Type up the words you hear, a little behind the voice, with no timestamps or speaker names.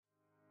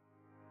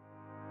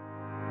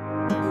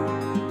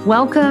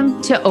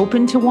Welcome to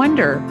Open to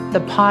Wonder,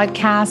 the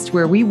podcast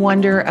where we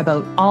wonder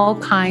about all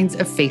kinds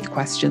of faith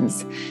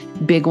questions.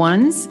 Big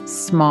ones,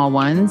 small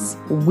ones,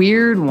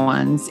 weird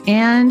ones,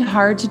 and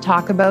hard to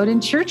talk about in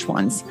church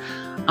ones.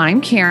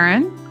 I'm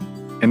Karen.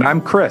 And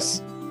I'm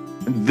Chris.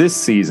 This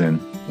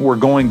season, we're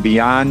going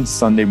beyond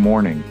Sunday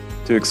morning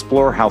to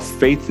explore how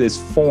faith is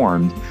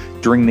formed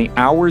during the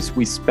hours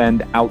we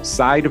spend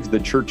outside of the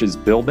church's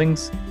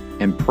buildings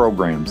and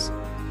programs.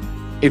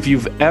 If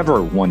you've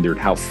ever wondered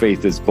how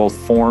faith is both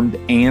formed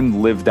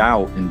and lived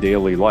out in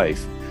daily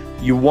life,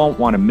 you won't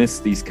want to miss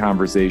these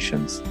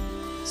conversations.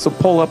 So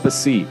pull up a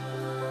seat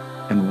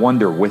and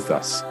wonder with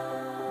us.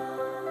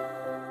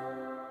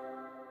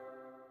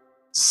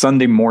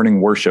 Sunday morning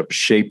worship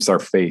shapes our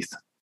faith,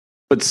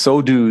 but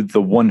so do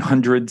the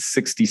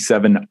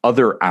 167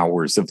 other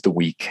hours of the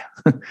week.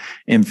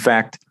 In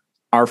fact,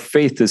 our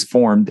faith is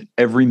formed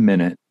every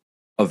minute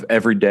of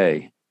every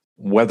day,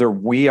 whether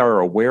we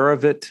are aware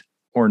of it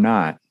or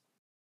not.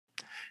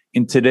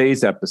 In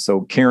today's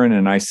episode, Karen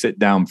and I sit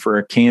down for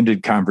a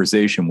candid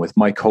conversation with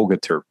Mike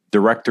Hogater,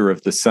 director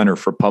of the Center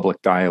for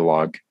Public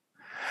Dialogue.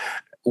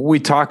 We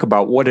talk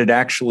about what it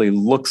actually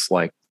looks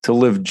like to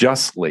live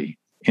justly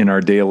in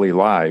our daily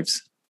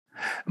lives.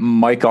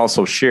 Mike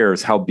also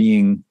shares how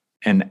being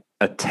an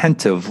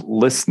attentive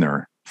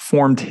listener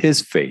formed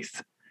his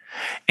faith.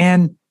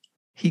 And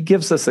he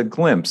gives us a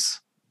glimpse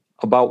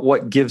about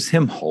what gives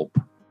him hope.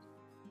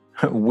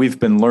 We've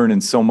been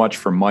learning so much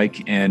from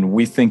Mike, and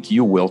we think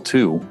you will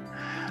too.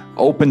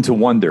 Open to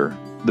Wonder,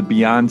 the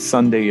Beyond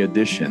Sunday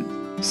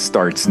edition,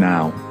 starts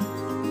now.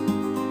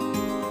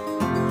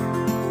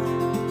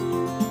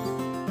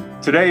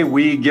 Today,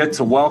 we get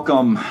to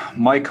welcome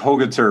Mike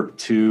Hogater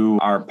to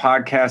our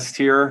podcast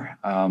here.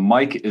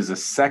 Mike is a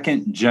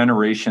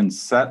second-generation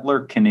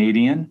settler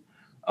Canadian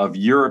of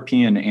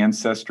European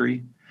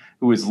ancestry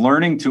who is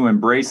learning to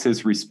embrace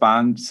his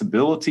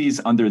responsibilities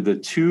under the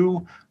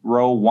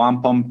Two-Row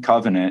Wampum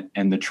Covenant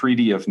and the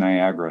Treaty of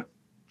Niagara.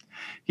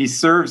 He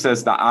serves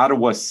as the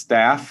Ottawa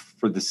staff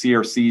for the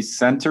CRC's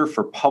Center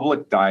for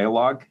Public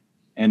Dialogue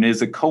and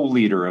is a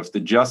co-leader of the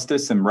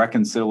Justice and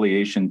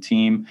Reconciliation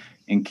team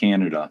in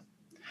Canada.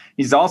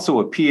 He's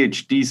also a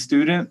PhD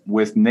student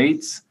with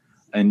NAITS,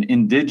 an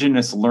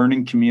Indigenous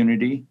learning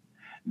community.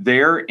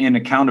 There, in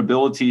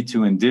accountability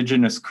to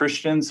Indigenous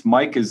Christians,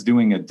 Mike is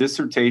doing a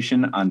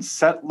dissertation on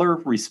settler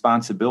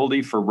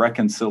responsibility for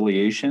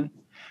reconciliation,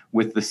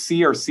 with the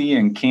CRC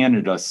in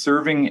Canada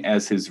serving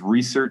as his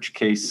research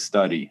case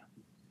study.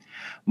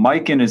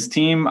 Mike and his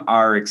team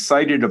are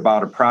excited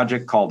about a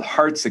project called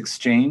Hearts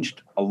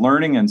Exchanged, a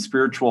learning and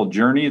spiritual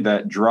journey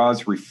that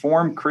draws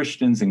Reformed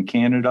Christians in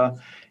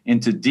Canada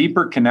into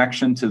deeper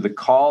connection to the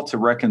call to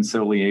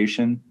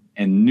reconciliation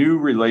and new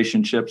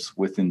relationships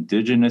with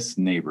Indigenous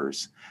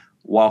neighbors.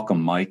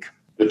 Welcome, Mike.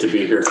 Good to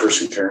be here,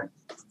 Chris and Karen.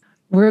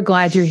 We're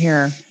glad you're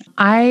here.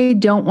 I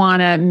don't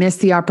want to miss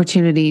the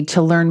opportunity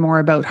to learn more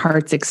about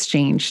Hearts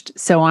Exchanged.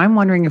 So I'm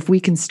wondering if we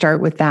can start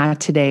with that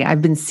today.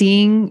 I've been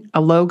seeing a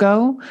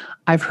logo.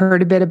 I've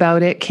heard a bit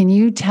about it. Can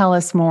you tell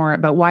us more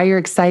about why you're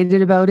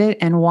excited about it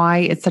and why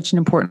it's such an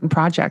important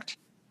project?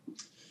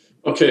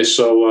 Okay,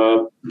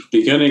 so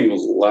beginning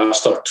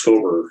last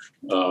October,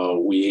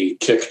 we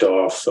kicked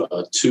off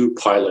 2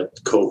 pilot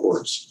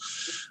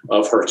cohorts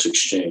of Hearts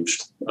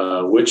Exchanged,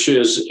 which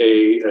is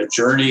a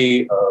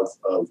journey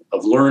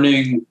of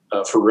learning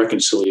for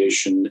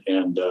reconciliation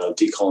and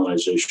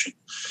decolonization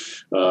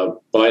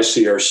by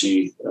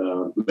CRC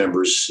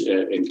members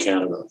in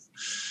Canada.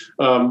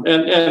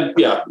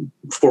 And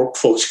for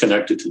folks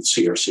connected to the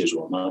CRC as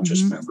well, not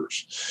just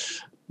members.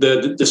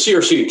 The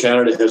CRC in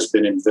Canada has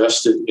been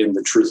invested in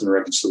the truth and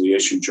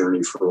reconciliation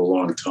journey for a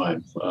long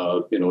time,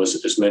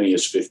 as many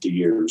as 50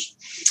 years.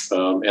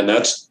 And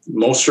that's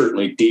most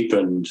certainly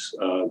deepened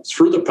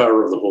through the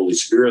power of the Holy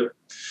Spirit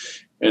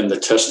and the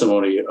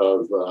testimony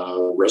of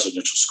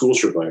residential school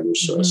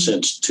survivors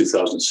since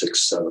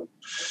 2006-07.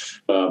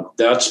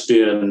 That's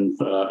been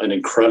an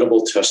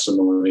incredible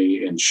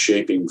testimony in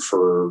shaping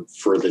for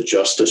the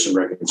justice and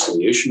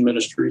reconciliation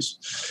ministries.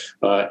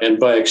 And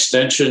by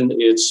extension,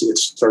 it's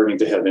starting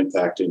to have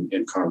impact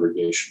in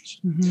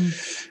congregations. Mm-hmm.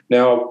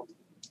 Now,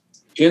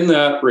 in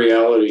that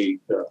reality,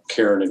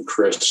 Karen and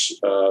Chris,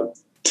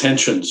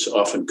 tensions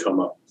often come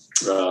up.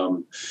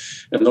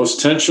 And those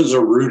tensions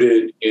are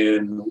rooted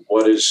in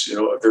what is,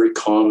 a very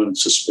common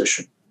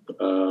suspicion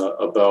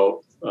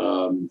about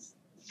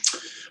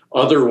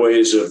other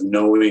ways of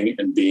knowing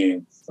and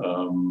being,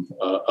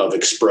 of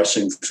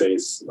expressing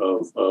faith,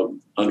 of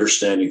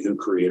understanding who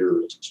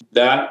Creator is.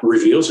 That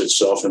reveals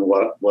itself in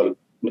what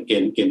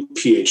in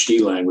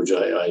PhD language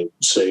I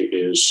say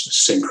is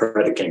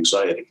syncretic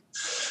anxiety.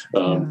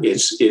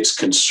 It's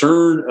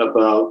concern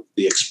about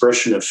the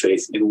expression of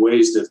faith in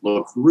ways that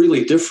look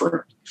really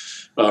different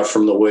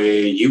from the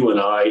way you and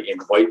I in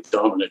white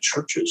dominant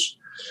churches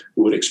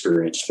would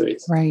experience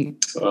faith. Right.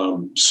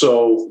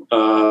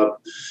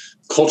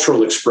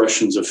 Cultural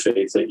expressions of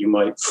faith that you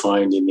might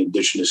find in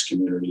Indigenous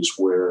communities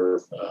where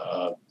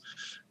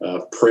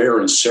prayer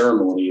and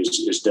ceremony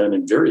is done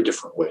in very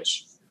different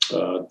ways.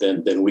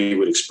 than we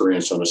would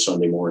experience on a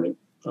Sunday morning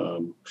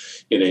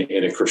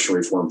in a Christian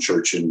Reformed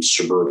church in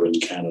suburban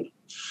Canada.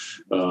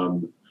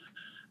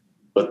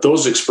 But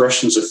those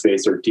expressions of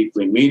faith are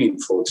deeply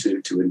meaningful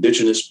to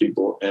Indigenous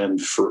people,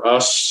 and for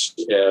us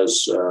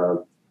as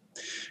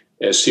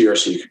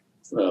CRC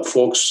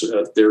folks,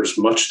 there's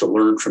much to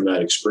learn from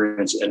that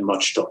experience and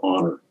much to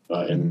honor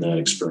in that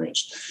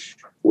experience.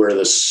 Where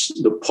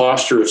the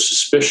posture of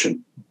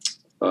suspicion,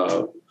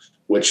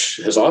 which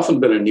has often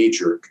been a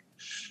knee-jerk,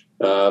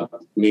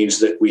 means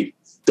that we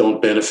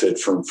don't benefit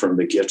from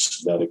the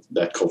gifts of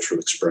that cultural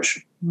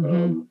expression.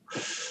 Mm-hmm.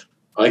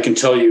 I can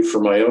tell you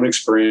from my own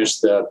experience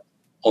that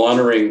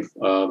honoring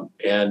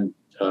and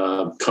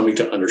coming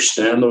to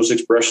understand those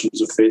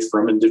expressions of faith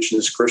from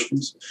Indigenous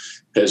Christians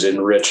has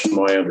enriched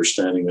my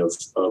understanding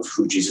of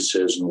who Jesus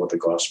is and what the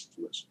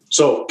gospel is.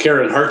 So,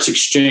 Karen, Hearts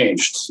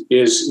Exchanged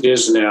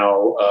is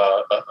now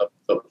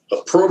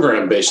a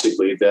program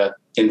basically that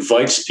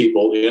invites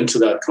people into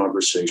that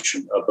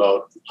conversation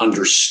about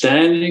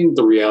understanding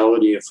the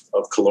reality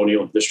of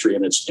colonial history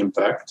and its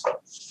impact,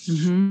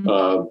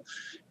 mm-hmm.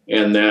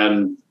 And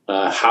then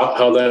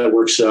how that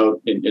works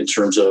out in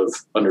terms of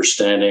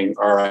understanding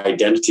our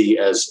identity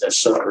as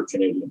settler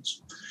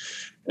Canadians.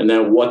 And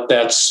then what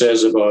that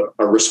says about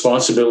our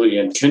responsibility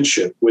and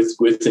kinship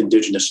with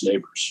Indigenous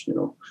neighbors.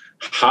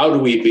 How do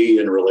we be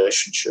in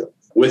relationship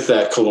with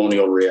that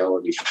colonial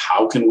reality?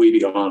 How can we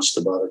be honest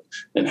about it?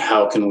 And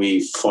how can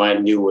we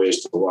find new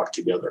ways to walk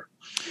together?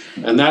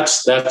 And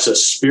that's a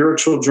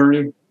spiritual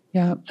journey,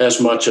 yeah,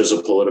 as much as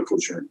a political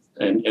journey.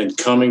 And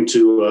coming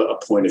to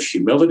a point of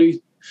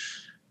humility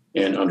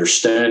and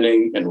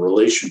understanding and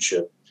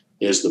relationship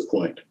is the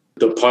point.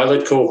 The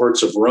pilot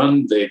cohorts have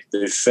run,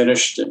 they've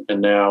finished,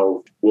 and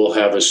now we'll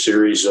have a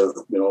series of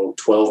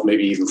 12,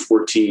 maybe even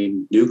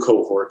 14 new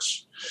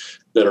cohorts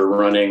that are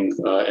running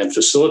and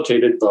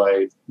facilitated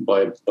by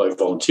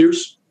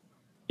volunteers.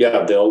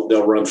 Yeah,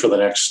 they'll run for the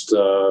next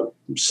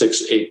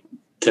 6, 8,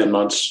 10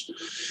 months,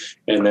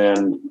 and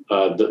then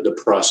the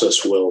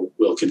process will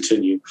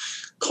continue,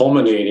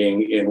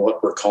 culminating in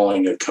what we're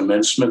calling a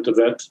commencement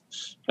event,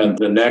 and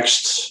the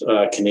next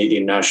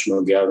Canadian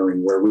National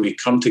Gathering, where we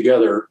come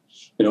together,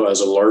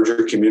 as a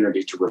larger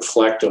community to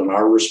reflect on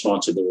our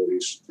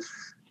responsibilities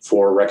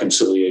for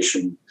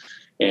reconciliation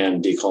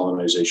and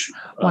decolonization.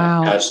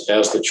 Wow. As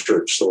the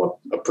church. So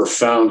a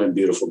profound and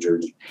beautiful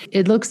journey.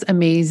 It looks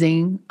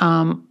amazing.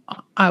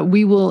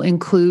 We will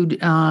include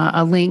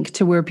a link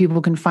to where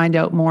people can find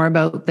out more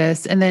about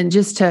this. And then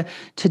just to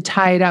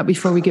tie it up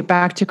before we get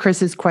back to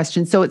Chris's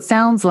question. So it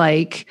sounds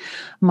like,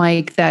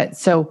 Mike,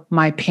 so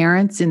my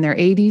parents in their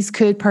 80s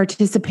could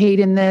participate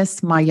in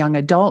this. My young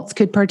adults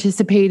could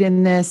participate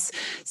in this.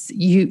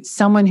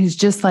 Someone who's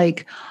just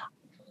like,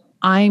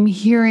 I'm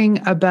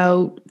hearing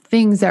about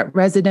things at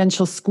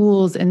residential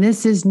schools, and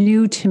this is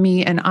new to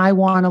me, and I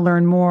want to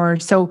learn more.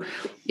 So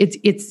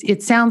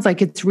it sounds like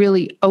it's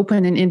really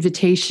open and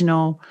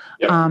invitational,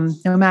 yep.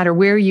 No matter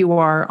where you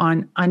are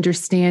on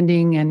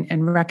understanding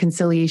and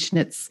reconciliation.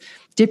 It's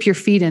dip your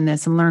feet in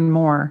this and learn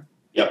more.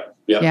 Yep.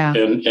 Yeah.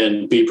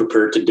 And be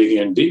prepared to dig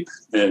in deep,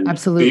 and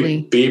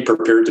absolutely be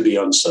prepared to be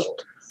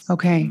unsettled.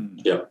 Okay.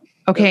 Yeah.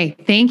 Okay.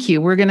 Thank you.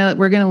 We're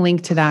gonna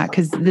link to that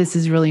because this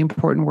is really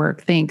important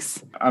work.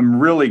 Thanks. I'm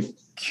really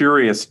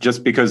curious,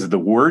 just because of the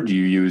word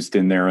you used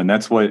in there, and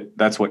that's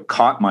what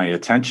caught my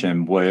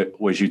attention.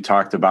 Was you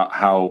talked about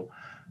how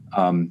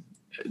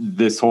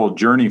this whole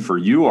journey for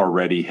you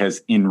already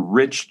has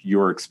enriched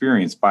your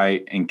experience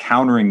by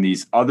encountering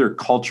these other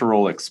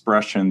cultural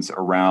expressions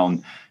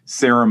around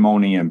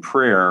ceremony and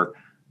prayer,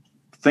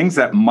 things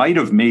that might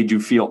have made you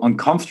feel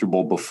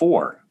uncomfortable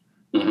before.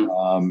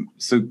 Mm-hmm.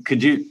 So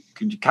could you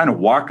kind of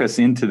walk us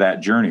into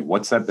that journey?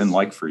 What's that been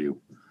like for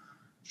you?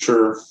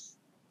 Sure.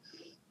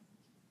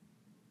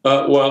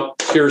 Well,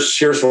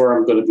 here's where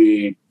I'm going to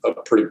be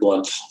pretty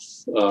blunt.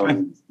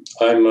 I'm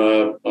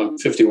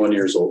 51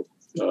 years old,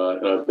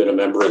 and I've been a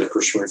member of the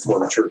Christian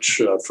Reformed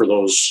Church for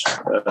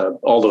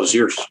all those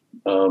years.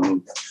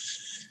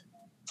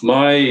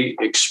 My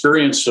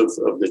experience of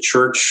the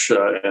church,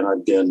 and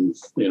I've been,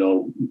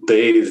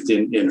 bathed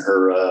in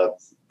her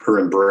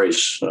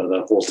embrace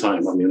that whole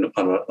time. I mean,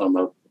 I'm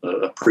a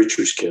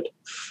preacher's kid.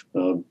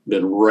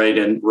 Been right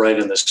in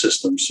the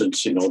system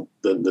since the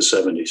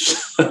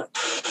 70s.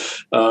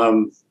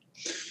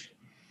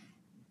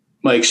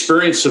 My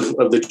experience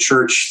of the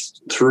church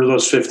through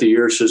those 50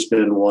 years has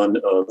been one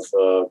of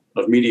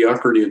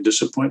mediocrity and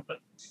disappointment.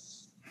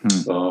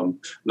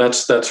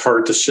 That's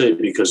hard to say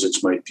because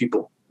it's my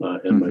people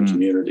and my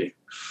community.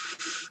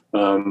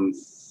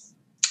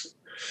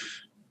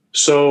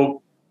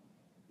 So,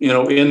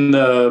 in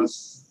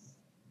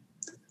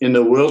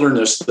the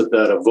wilderness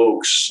that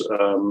evokes,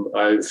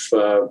 I've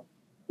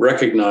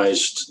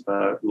recognized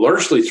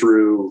largely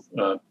through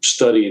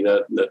study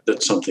that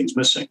something's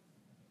missing.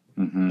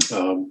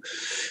 Mm-hmm.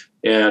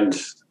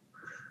 And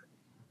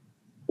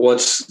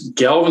what's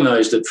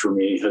galvanized it for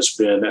me has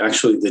been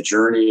actually the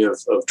journey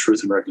of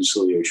truth and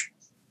reconciliation.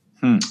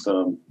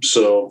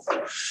 So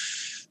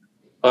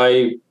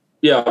I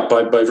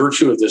by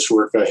virtue of this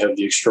work, I have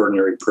the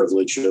extraordinary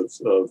privilege of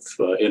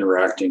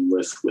interacting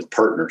with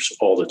partners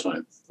all the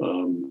time,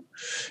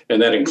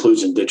 and that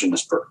includes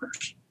Indigenous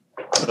partners.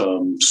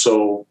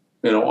 So,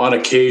 on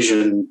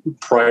occasion,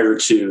 prior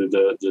to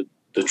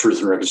the Truth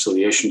and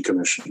Reconciliation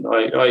Commission,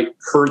 I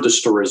heard the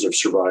stories of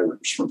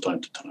survivors from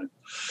time to time.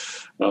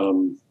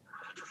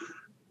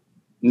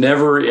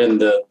 Never in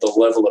the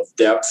level of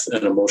depth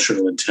and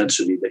emotional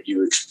intensity that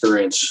you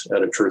experience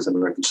at a Truth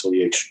and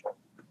Reconciliation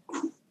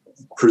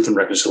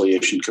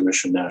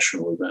Commission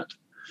national event.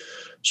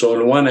 So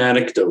in one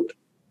anecdote,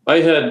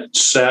 I had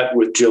sat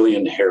with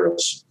Jillian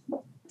Harris,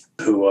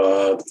 who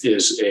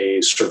is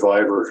a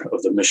survivor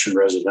of the Mission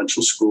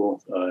Residential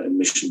School in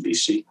Mission,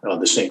 BC,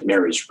 the St.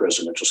 Mary's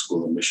Residential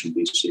School in Mission,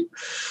 BC.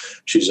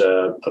 She's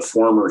a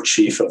former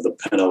chief of the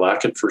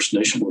Penelakut First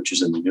Nation, which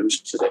is in the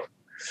news today.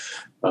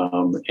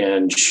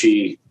 And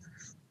she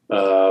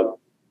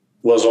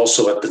was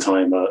also at the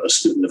time a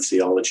student of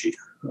theology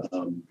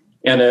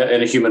and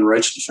a human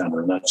rights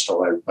defender. And that's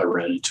how I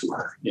ran into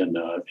her in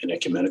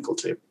ecumenical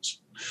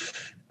tables.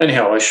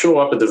 Anyhow, I show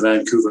up at the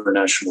Vancouver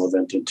National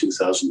event in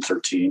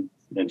 2013,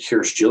 and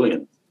here's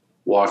Jillian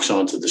walks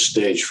onto the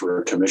stage for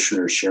a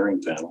commissioner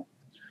sharing panel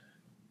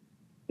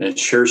and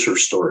shares her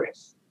story.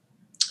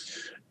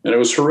 And it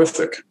was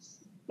horrific.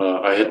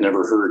 I had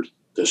never heard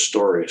this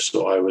story,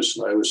 so I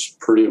was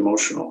pretty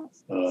emotional.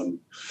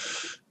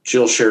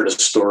 Jill shared a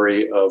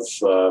story of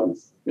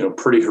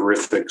pretty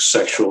horrific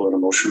sexual and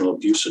emotional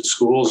abuse at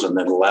schools, and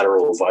then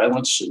lateral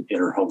violence in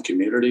her home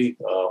community,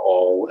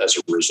 all as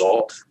a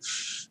result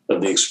of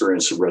the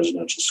experience of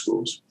residential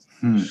schools.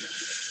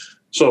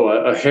 So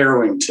a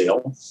harrowing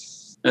tale.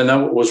 And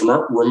then what was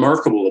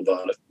remarkable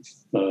about it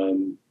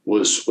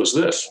was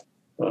this.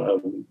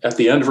 At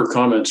the end of her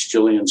comments,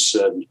 Jillian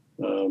said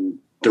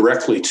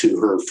directly to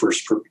her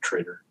first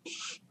perpetrator,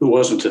 who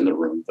wasn't in the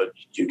room, but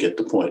you get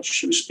the point.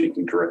 She was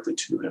speaking directly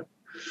to him.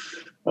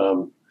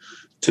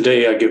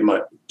 Today, I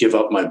give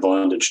up my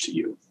bondage to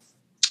you.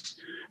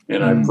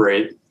 And I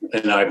pray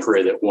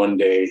that one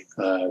day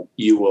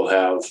you will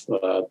have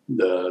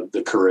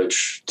the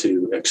courage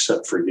to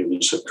accept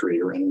forgiveness of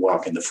Creator and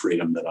walk in the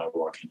freedom that I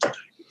walk in today.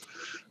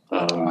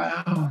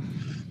 Wow.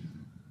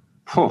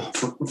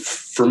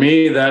 For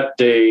me, that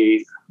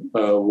day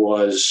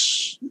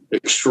was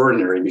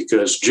extraordinary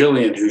because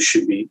Jillian, who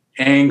should be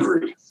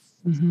angry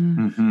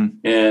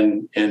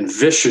and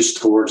vicious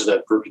towards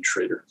that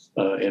perpetrator,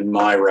 in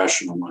my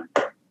rational mind,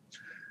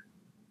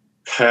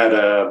 had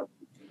a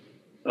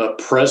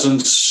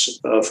presence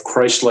of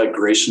Christ-like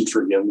grace and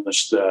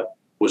forgiveness that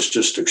was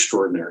just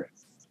extraordinary.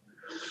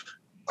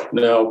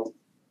 Now,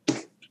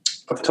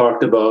 I've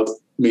talked about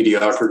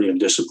mediocrity and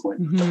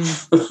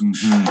disappointment.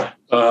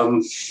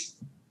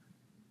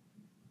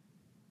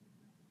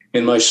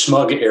 In my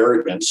smug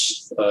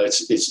arrogance,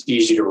 it's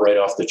easy to write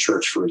off the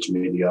church for its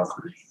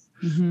mediocrity.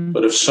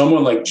 But if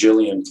someone like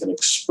Jillian can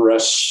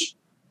express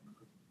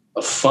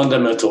a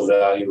fundamental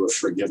value of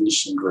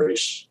forgiveness and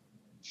grace,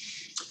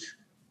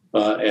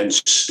 and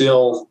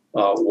still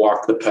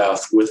walk the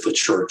path with the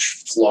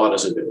church, flawed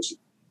as it is,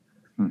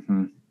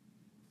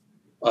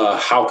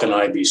 how can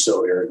I be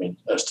so arrogant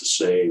as to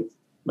say,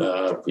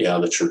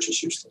 the church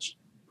is useless?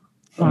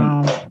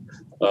 Wow.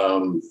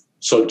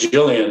 So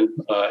Jillian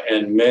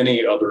and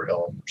many other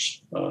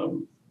elders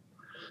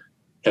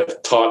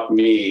have taught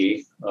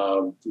me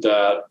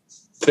that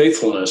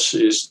faithfulness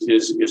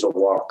is a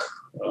walk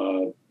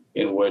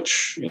in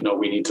which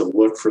we need to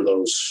look for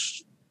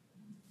those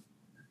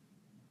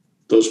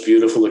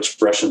beautiful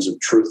expressions of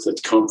truth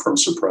that come from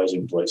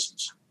surprising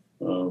places.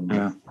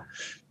 And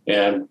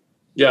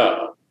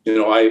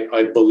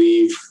I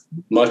believe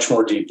much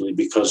more deeply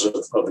because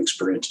of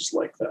experiences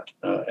like that.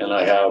 And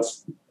I have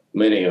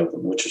many of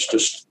them, which is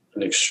just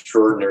an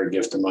extraordinary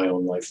gift in my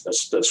own life.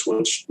 That's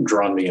what's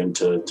drawn me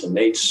into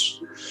Nate's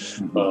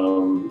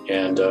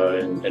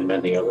and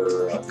many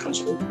other kinds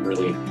of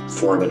really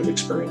formative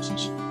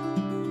experiences.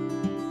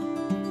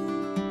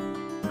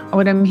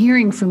 What I'm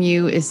hearing from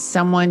you is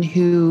someone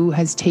who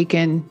has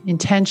taken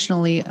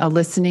intentionally a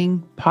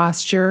listening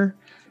posture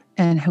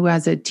and who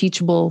has a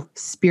teachable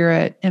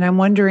spirit. And I'm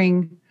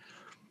wondering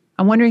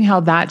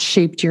how that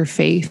shaped your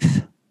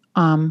faith,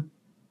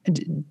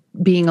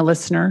 being a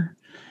listener,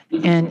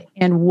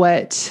 and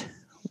what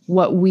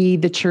we,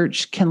 the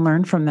church, can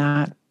learn from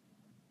that.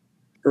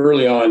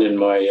 Early on in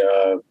my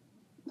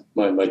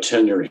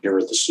tenure here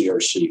at the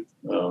CRC,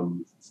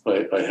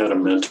 I had a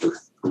mentor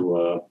who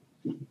was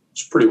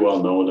pretty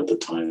well known at the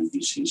time.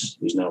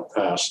 He's now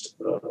passed.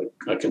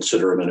 I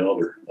consider him an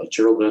elder,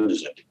 Gerald Van de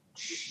Zek.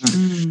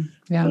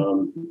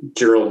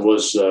 Gerald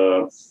was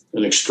an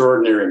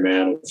extraordinary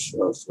man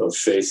of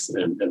faith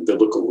and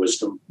biblical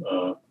wisdom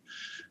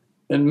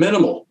and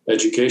minimal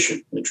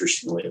education,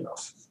 interestingly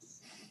enough.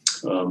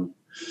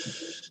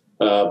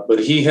 But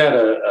he had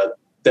a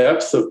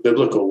depth of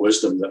biblical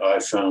wisdom that I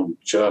found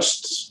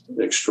just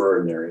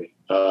extraordinary.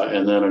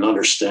 And then an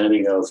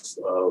understanding of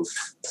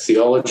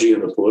theology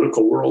in the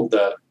political world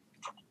that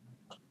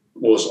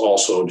was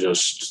also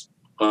just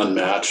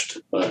unmatched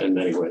in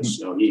many ways.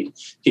 You know,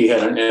 he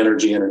had an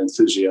energy and an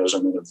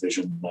enthusiasm and a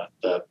vision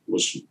that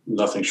was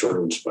nothing short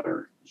of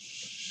inspiring.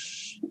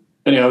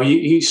 Anyhow,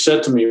 he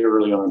said to me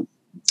early on,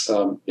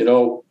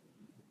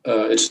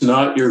 it's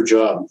not your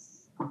job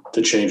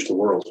to change the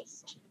world.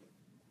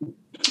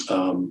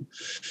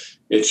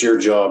 It's your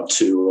job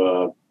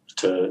to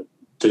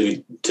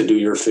do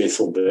your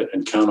faithful bit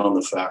and count on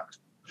the fact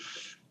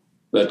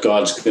that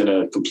God's going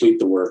to complete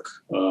the work,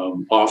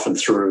 often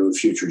through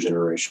future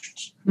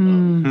generations.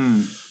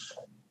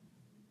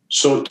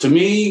 So to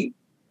me,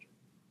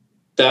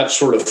 that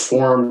sort of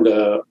formed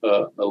a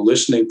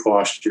listening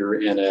posture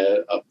and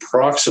a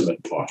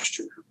proximate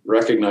posture,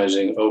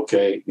 recognizing,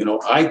 okay,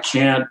 I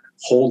can't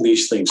hold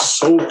these things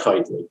so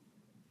tightly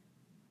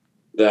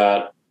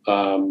that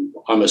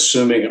I'm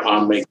assuming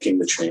I'm making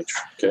the change.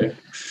 Okay.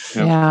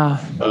 Yeah.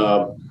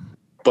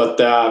 But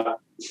that,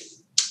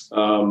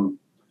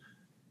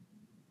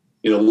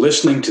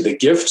 listening to the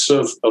gifts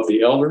of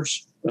the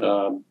elders,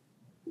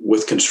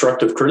 with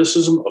constructive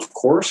criticism, of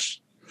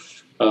course,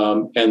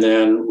 and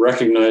then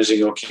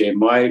recognizing, okay,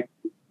 my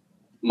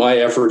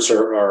efforts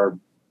are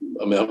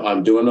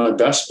I'm doing my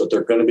best, but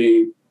they're going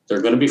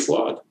to be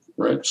flawed,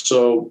 right?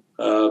 So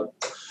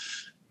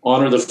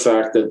honor the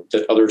fact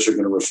that others are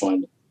going to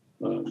refine them.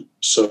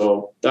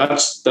 So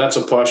that's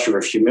a posture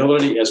of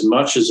humility as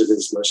much as it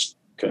is listening.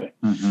 Okay,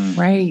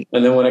 right.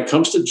 And then when it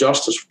comes to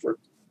justice work,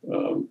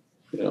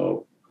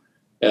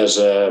 as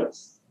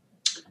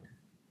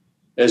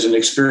an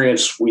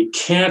experience, we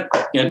can't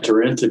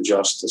enter into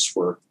justice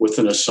work with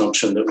an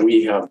assumption that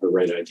we have the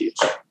right ideas.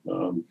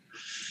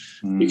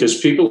 Because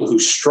people who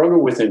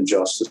struggle with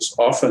injustice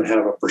often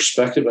have a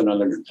perspective and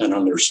an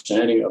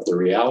understanding of the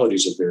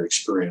realities of their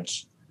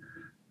experience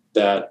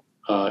that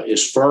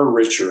is far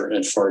richer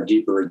and far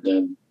deeper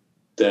than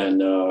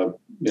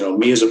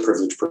me as a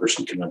privileged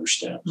person can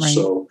understand. Right.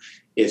 So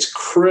it's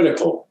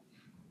critical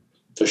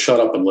to shut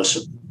up and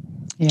listen.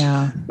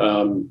 Yeah.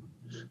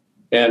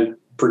 And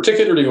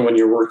particularly when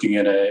you're working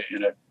in a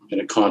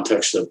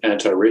context of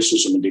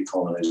anti-racism and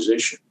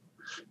decolonization,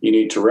 you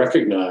need to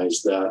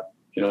recognize that,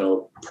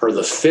 per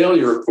the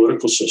failure of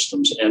political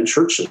systems and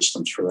church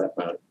systems, for that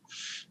matter,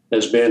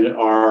 has been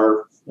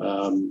our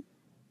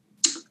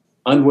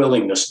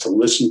unwillingness to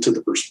listen to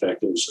the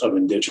perspectives of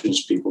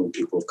Indigenous people and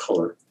people of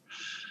color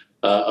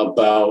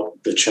about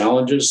the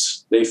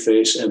challenges they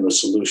face and the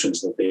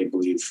solutions that they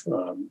believe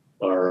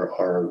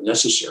are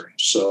necessary.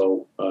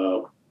 So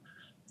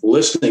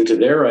listening to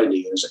their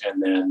ideas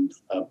and then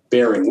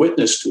bearing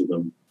witness to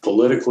them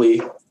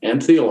politically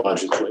and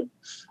theologically,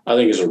 I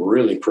think is a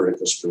really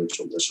critical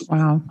spiritual discipline.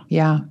 Wow.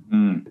 Yeah.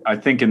 I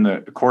think in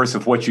the course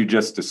of what you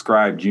just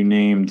described, you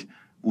named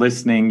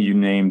listening, you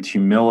named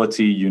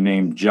humility, you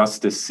named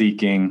justice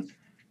seeking,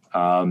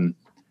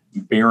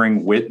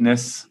 bearing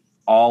witness,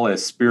 all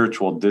as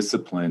spiritual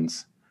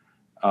disciplines.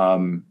 How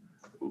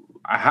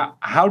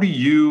do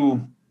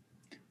you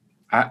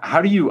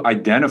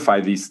identify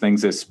these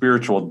things as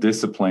spiritual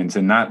disciplines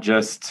and not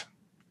just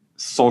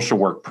social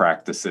work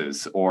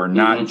practices or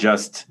not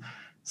just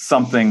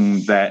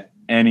something that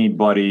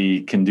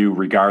anybody can do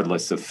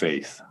regardless of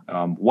faith?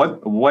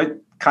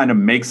 What kind of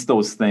makes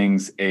those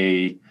things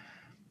a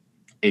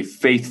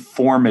faith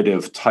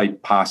formative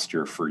type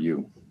posture for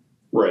you?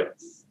 Right.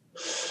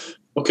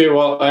 Okay.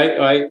 Well,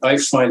 I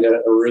find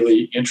a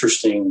really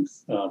interesting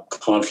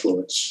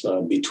confluence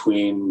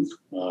between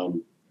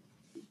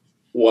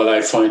what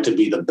I find to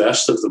be the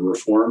best of the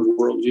Reformed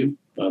worldview.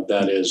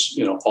 That is,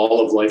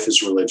 all of life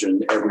is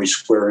religion. Every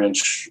square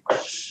inch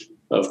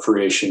of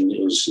creation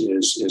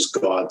is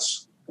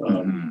God's.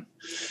 And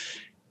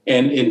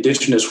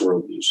Indigenous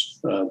worldviews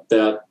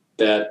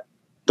that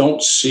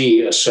don't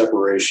see a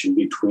separation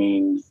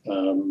between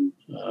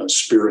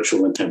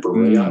spiritual and temporal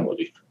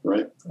reality,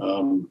 right?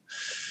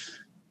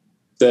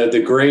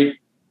 The great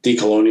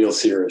decolonial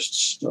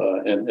theorists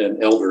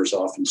and elders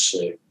often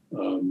say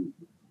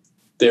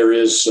there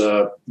is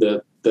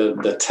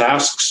the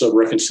tasks of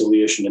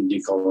reconciliation and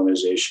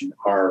decolonization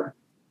are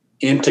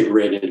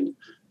integrated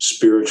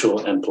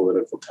spiritual and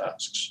political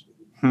tasks.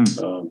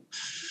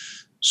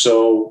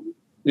 So,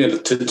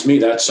 to me,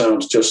 that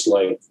sounds just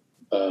like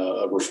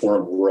a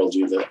Reformed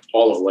worldview that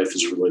all of life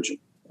is religion.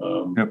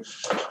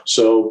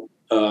 So,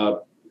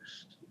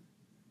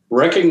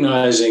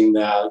 recognizing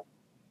that,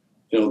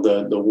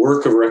 the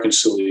work of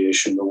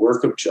reconciliation, the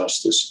work of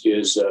justice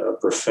is a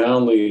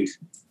profoundly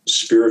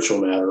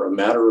spiritual matter, a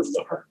matter of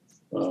the heart,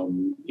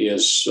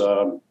 is,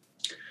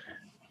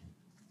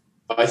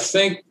 I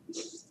think,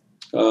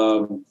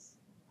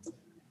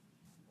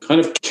 kind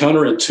of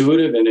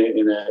counterintuitive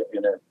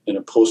in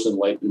a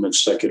post-Enlightenment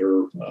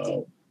secular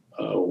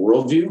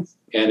worldview,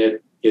 and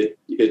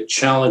it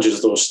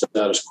challenges those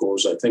status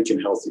quos, I think,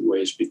 in healthy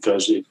ways,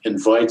 because it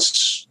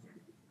invites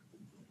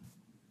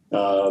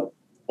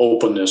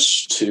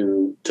openness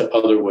to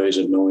other ways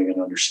of knowing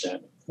and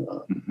understanding.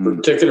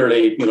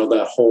 Particularly,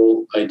 that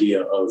whole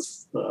idea of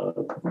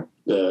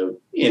the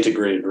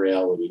integrated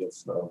reality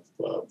of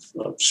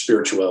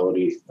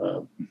spirituality,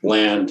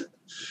 land,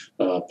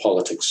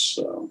 politics,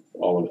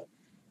 all of it.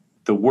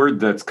 the word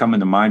that's coming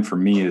to mind for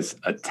me is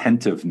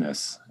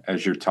attentiveness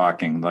as you're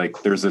talking.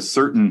 Like there's a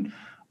certain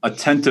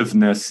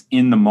attentiveness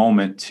in the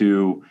moment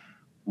to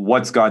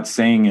what's God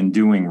saying and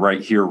doing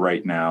right here,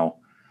 right now.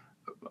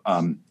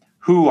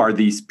 Who are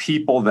these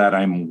people that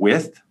I'm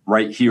with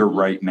right here,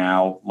 right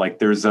now? Like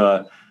there's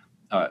the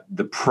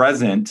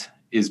present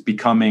is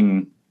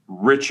becoming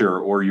richer,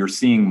 or you're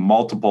seeing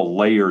multiple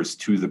layers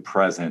to the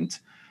present.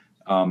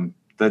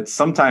 That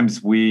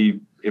sometimes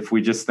if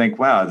we just think,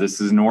 wow,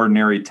 this is an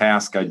ordinary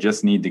task I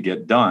just need to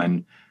get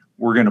done,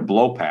 we're going to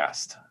blow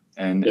past.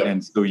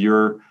 And so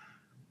you're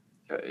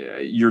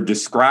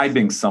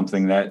describing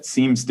something that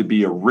seems to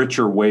be a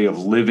richer way of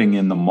living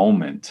in the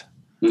moment.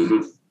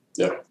 Mm-hmm.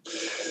 Yeah.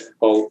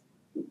 I'll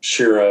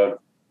share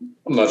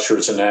I'm not sure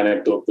it's an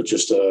anecdote, but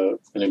just an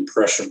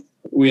impression.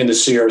 We in the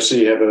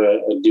CRC have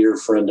a dear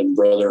friend and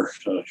brother,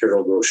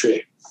 Harold Rocher.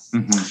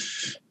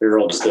 Mm-hmm.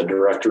 Harold is the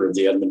director of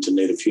the Edmonton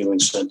Native Healing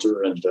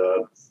Center and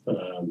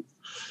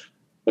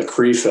a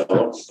Cree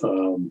fellow.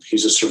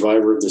 He's a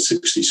survivor of the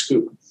 60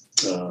 Scoop.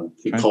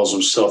 He calls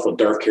himself a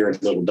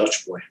dark-haired little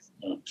Dutch boy.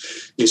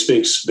 He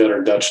speaks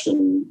better Dutch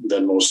than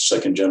most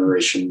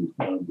second-generation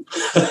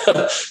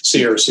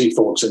CRC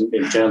folks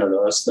in Canada.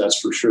 That's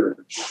for sure.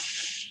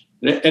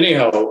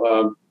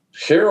 Anyhow,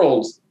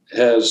 Harold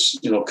has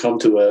come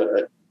to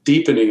a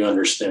deepening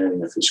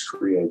understanding of his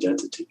Cree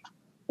identity.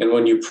 And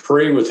when you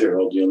pray with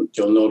Harold, you'll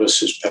notice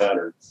his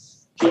pattern.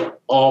 He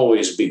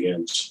always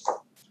begins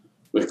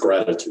with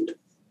gratitude.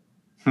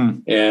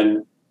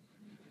 And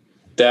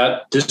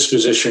that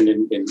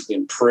disposition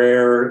in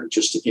prayer,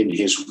 just in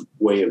his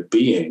way of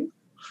being,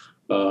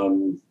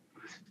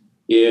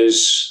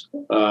 is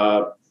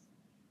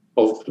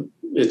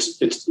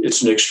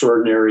it's an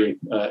extraordinary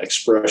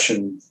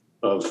expression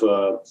of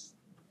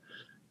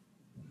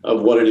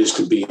what it is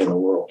to be in the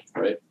world,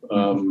 right?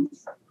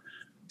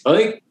 I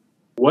think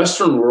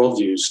Western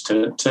worldviews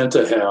tend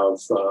to have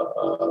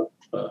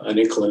an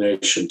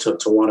inclination to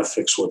want to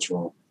fix what's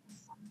wrong.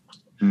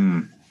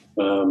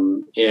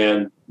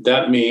 And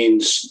that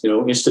means,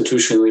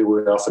 institutionally,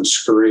 we often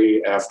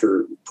scurry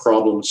after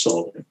problem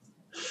solving.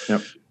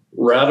 Yep.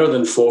 Rather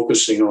than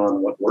focusing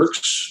on what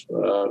works,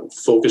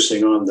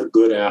 focusing on the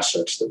good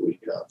assets that we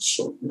have.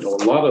 So,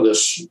 a lot of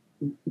this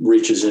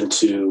reaches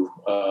into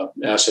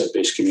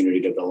asset-based community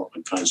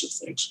development kinds of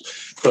things,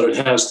 but it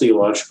has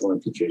theological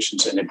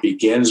implications, and it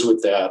begins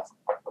with that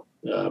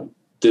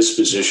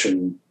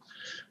disposition,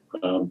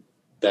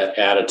 that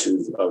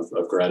attitude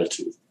of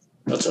gratitude.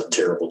 That's a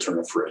terrible turn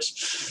of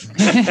phrase.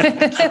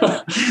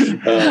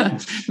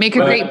 Make a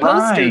great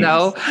poster,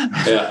 though.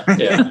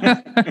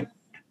 Yeah.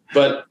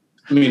 But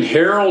I mean,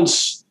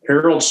 Harold's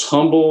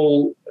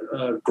humble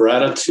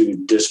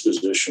gratitude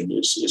disposition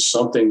is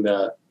something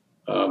that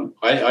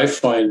I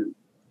find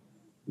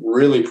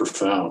really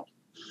profound,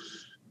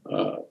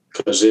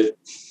 because it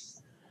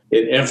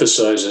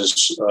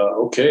emphasizes,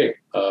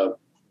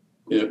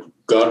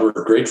 God, we're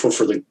grateful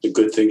for the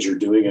good things you're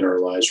doing in our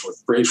lives. We're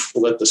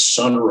grateful that the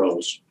sun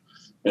rose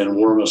and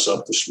warm us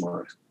up this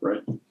morning,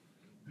 right?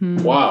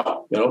 Mm-hmm.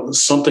 Wow,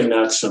 something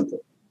that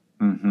simple.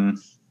 Mm-hmm.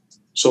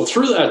 So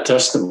through that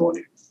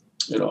testimony,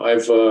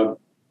 I've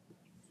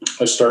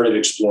started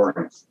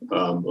exploring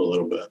a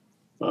little bit.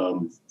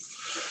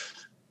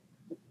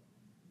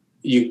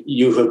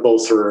 You have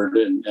both heard,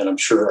 and I'm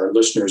sure our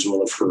listeners will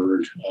have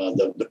heard,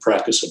 the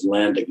practice of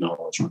land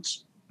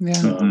acknowledgements.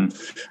 Yeah.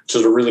 It's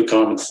a really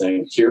common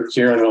thing here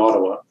in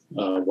Ottawa.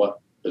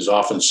 What is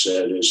often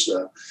said is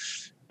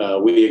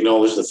we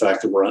acknowledge the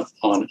fact that we're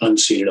on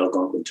unceded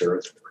Algonquin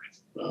territory.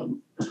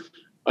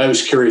 I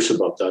was curious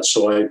about that,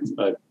 so I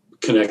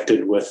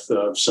connected with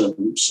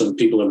some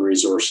people and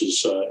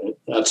resources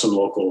at some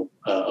local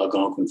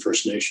Algonquin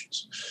First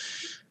Nations.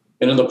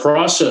 And in the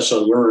process, I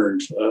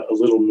learned a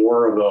little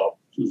more about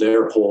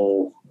their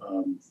whole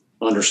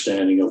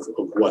understanding of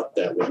what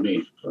that would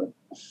mean.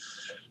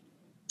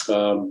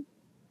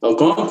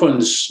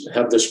 Algonquins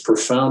have this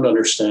profound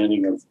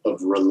understanding of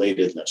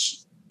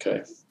relatedness.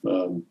 Okay.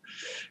 And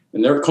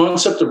their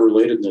concept of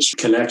relatedness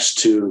connects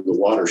to the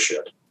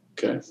watershed.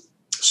 Okay.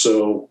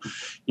 So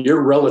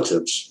your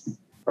relatives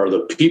are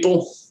the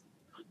people,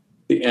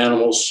 the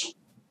animals,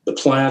 the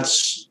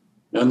plants,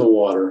 and the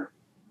water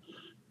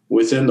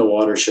within the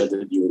watershed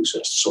that you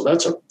exist. So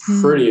that's a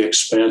pretty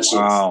expansive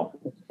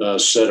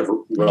set of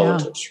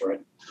relatives,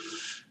 right?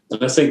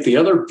 And I think the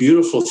other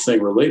beautiful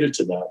thing related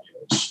to that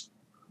is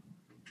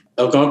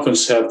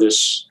Algonquins have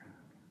this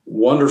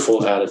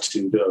wonderful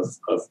attitude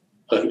of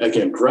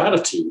again,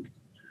 gratitude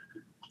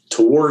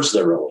towards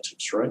their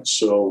relatives, right?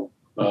 So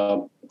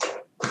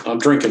I'm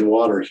drinking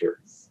water here.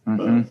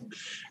 Mm-hmm.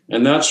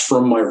 And that's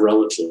from my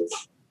relative,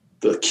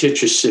 the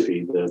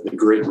Kitchissippi, the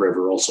great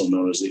river, also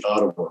known as the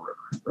Ottawa River,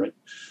 right?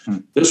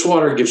 Mm. This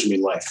water gives me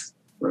life,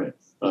 right?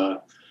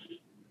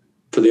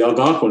 For the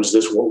Algonquins,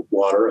 this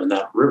water and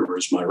that river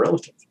is my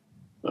relative.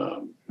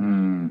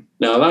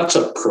 Now, that's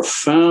a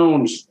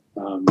profound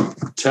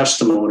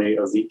testimony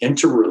of the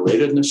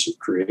interrelatedness of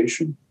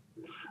creation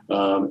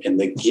and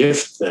the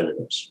gift that it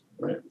is,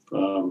 right?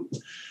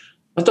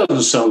 That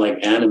doesn't sound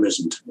like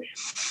animism to me.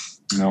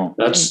 No.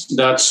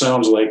 That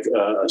sounds like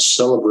a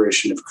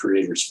celebration of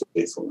Creator's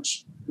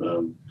faithfulness.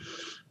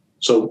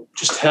 So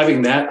just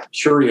having that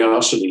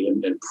curiosity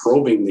and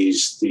probing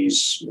these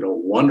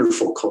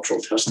wonderful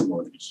cultural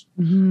testimonies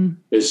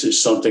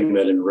is something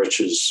that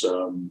enriches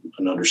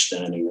an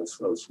understanding of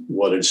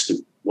what it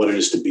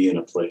is to be in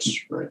a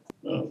place, right?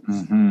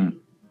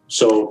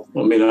 So,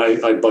 I mean,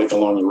 I bike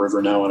along the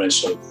river now and I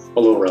say,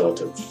 hello,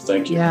 relative.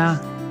 Thank you. Yeah.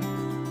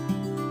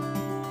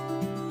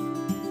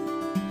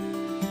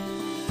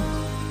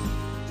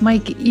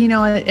 Mike,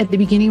 at the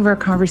beginning of our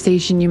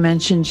conversation, you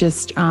mentioned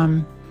just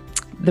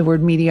the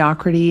word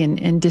mediocrity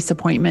and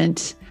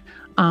disappointment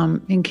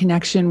in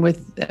connection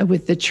with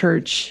the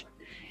church.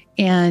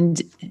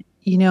 And,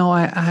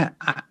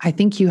 I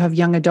think you have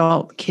young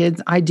adult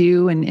kids. I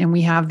do. And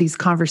we have these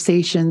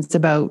conversations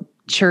about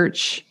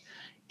church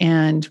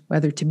and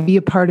whether to be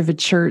a part of a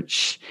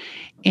church.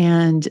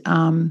 And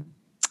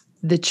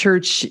the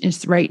church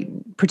is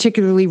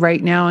particularly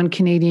right now in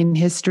Canadian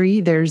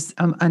history, there's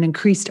an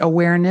increased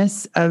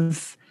awareness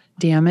of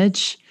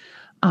damage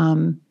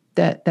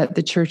that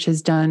the church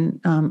has done,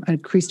 an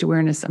increased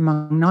awareness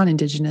among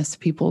non-Indigenous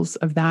peoples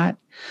of that.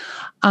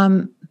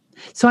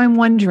 So I'm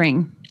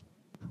wondering,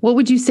 what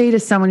would you say to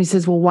someone who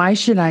says, well, why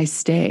should I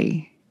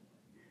stay?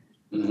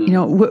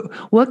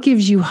 What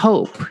gives you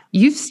hope?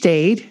 You've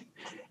stayed,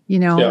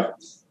 Yeah.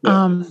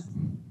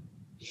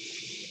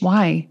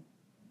 Why?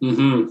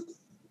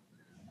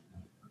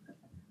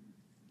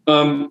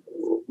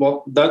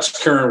 Well,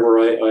 that's kind of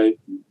where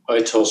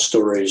I tell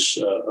stories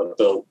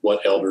about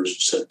what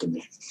elders said to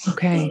me.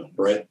 Okay.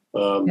 Right.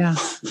 Yeah.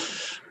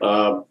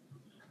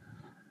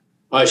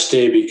 I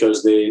stay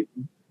because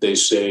they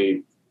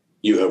say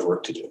you have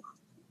work to do.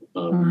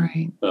 All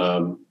right.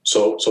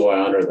 So I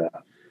honor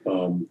that.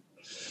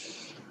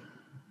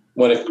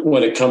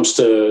 When it comes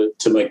to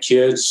my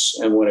kids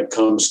and when it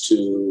comes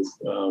to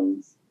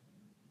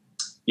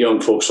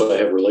young folks that I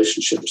have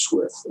relationships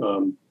with,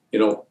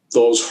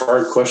 those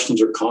hard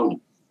questions are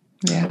common.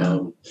 Yeah.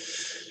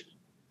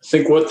 I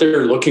think what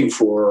they're looking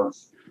for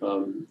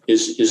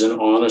is an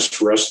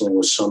honest wrestling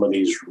with some of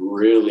these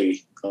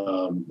really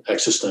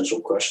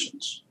existential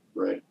questions,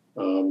 right?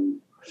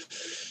 And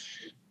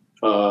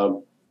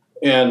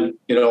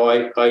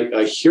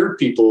I hear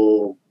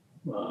people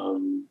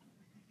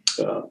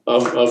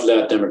of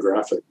that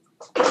demographic,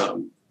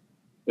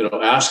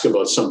 ask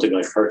about something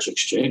like Hearts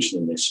Exchange,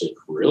 and they say,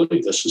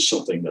 "Really, this is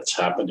something that's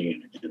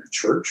happening in a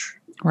church?"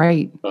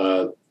 Right.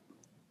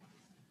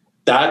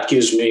 That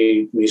gives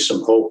me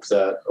some hope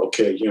that,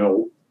 okay,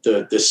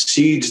 the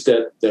seeds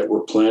that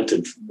were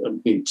planted, I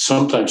mean,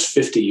 sometimes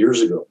 50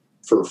 years ago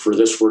for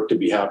this work to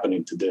be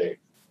happening today,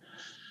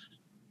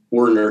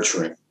 we're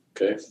nurturing,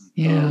 okay?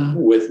 Yeah.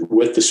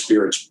 With the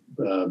Spirit's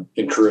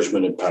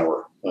encouragement and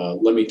power.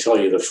 Let me tell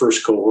you, the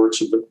first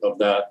cohorts of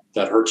that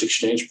Hearts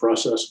Exchange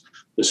process,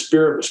 the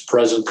Spirit was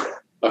present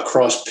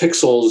across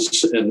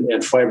pixels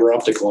and fiber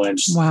optic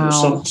lines,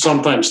 wow.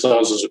 Sometimes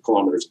thousands of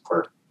kilometers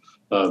apart.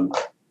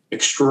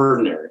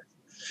 Extraordinary.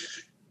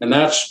 And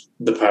that's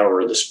the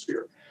power of the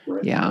Spirit,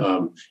 right?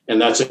 Yeah.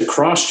 And that's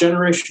across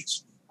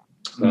generations.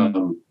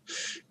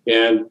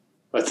 And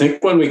I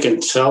think when we can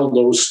tell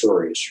those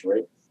stories,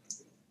 right?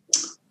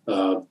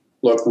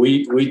 Look,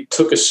 we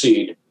took a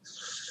seed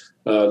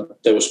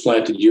that was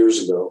planted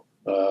years ago.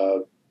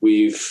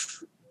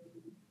 We've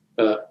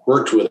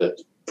worked with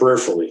it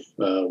prayerfully.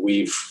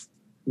 We've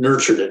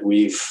nurtured it.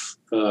 We've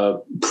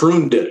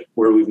pruned it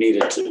where we've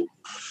needed to.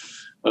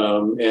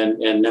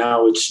 And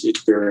now it's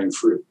bearing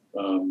fruit.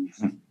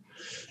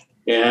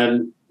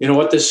 And you know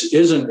what? This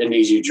isn't an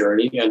easy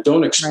journey, and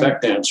don't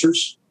expect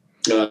answers.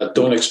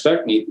 Don't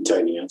expect neat and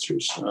tidy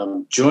answers.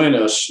 Join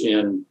us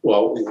in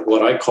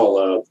what I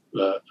call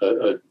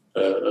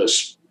a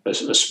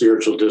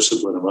spiritual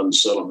discipline of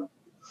unsettlement.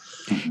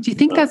 Do you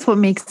think that's what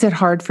makes it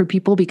hard for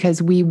people?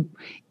 Because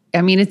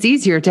it's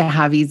easier to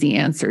have easy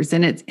answers,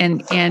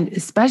 and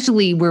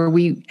especially where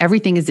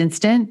everything is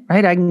instant,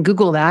 right? I can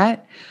Google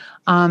that.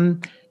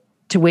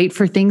 To wait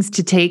for things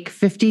to take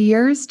 50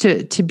 years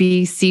to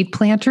be seed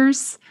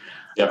planters.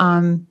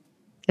 Yeah.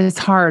 It's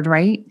hard,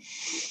 right?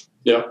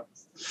 Yeah.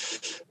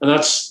 And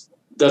that's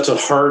a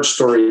hard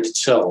story to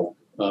tell.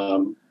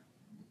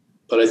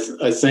 But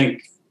I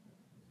think,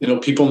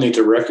 people need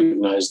to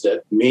recognize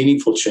that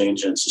meaningful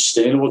change and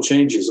sustainable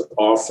change is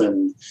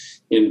often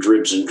in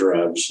dribs and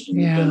drabs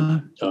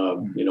and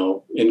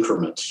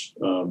increments.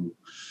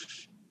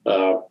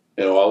 I'll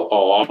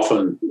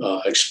often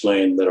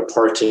explain that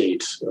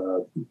apartheid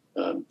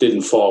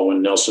didn't fall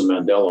when Nelson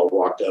Mandela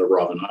walked out of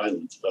Robben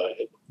Island.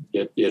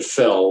 It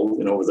fell,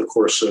 over the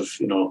course of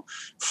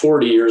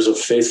 40 years of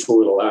faithful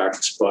little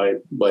acts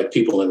by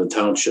people in the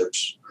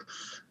townships,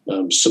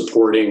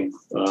 supporting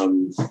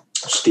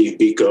Steve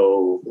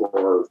Biko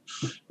or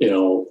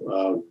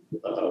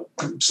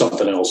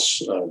something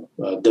else,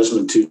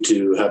 Desmond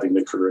Tutu having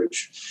the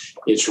courage.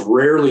 It's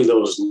rarely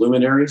those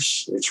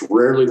luminaries. It's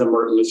rarely the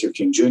Martin Luther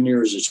King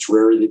Jr.'s. It's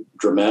rarely the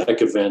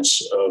dramatic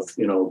events of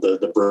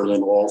the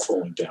Berlin Wall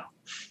falling down.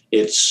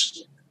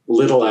 It's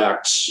little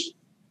acts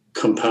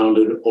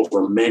compounded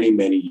over many,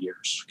 many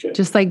years. Okay.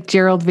 Just like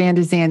Gerald Van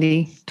de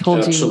Zande told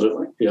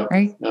Absolutely. you. Yeah.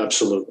 Right.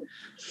 Absolutely.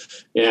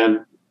 And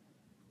I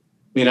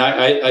mean,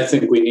 I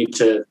think we need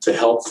to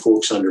help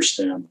folks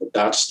understand that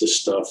that's the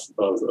stuff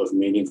of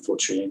meaningful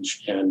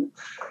change, and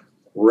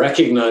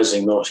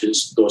recognizing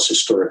those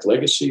historic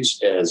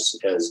legacies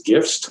as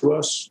gifts to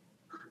us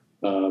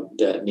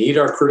that need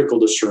our critical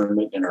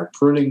discernment and our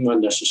pruning when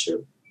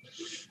necessary.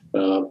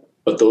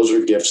 But those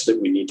are gifts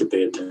that we need to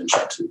pay attention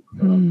to.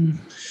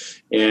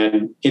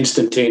 And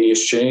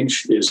instantaneous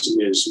change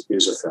is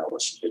a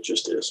fallacy. It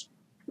just is.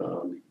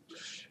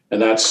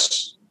 And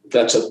that's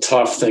a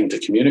tough thing to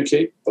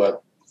communicate,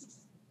 but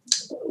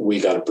we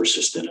got to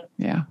persist in it.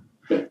 Yeah.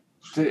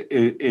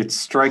 It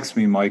strikes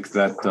me, Mike,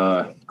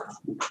 that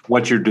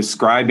what you're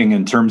describing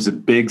in terms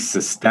of big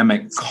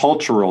systemic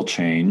cultural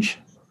change,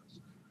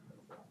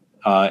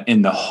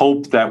 in the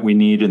hope that we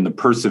need and the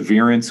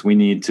perseverance we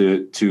need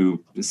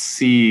to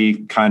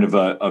see kind of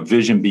a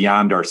vision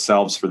beyond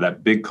ourselves for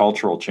that big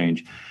cultural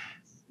change,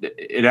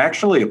 it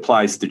actually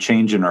applies to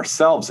change in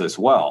ourselves as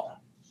well.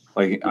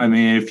 Like, I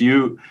mean, if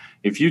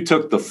you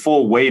took the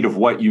full weight of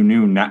what you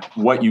know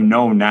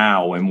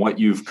now and what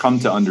you've come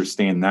to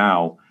understand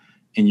now,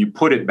 and you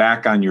put it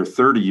back on your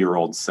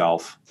 30-year-old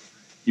self,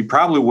 you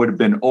probably would have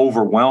been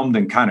overwhelmed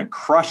and kind of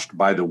crushed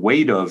by the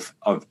weight of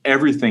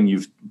everything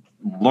you've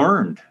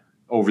learned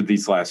over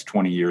these last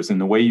 20 years and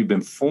the way you've been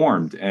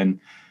formed. And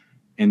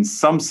in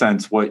some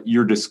sense, what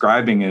you're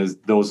describing is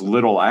those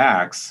little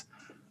acts.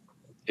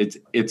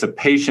 It's a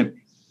patient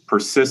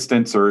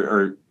persistence,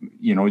 or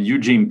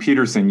Eugene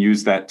Peterson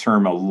used that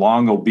term, a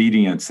long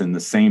obedience in the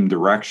same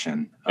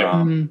direction.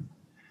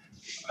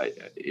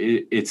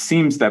 It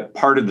seems that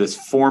part of this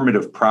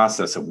formative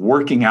process of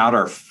working out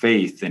our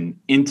faith and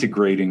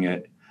integrating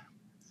it,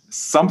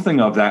 something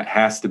of that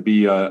has to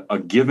be a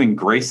giving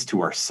grace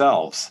to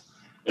ourselves.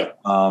 Yeah.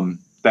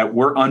 That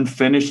we're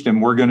unfinished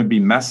and we're going to be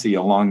messy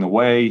along the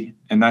way,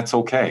 and that's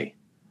okay.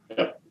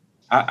 Yeah.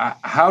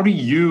 How do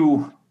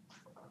you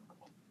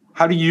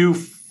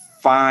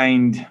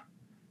find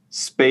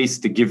space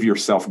to give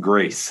yourself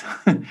grace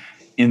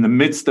in the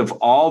midst of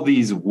all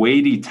these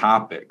weighty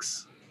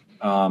topics,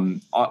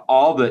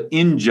 all the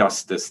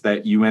injustice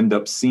that you end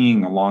up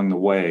seeing along the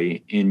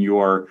way in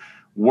your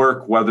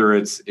work, whether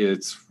it's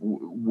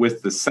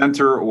with the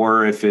center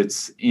or if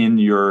it's in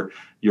your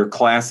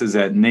classes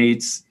at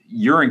NAITS?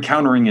 You're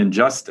encountering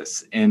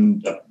injustice,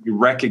 and you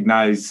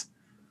recognize,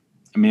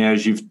 I mean,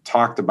 as you've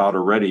talked about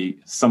already,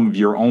 some of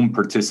your own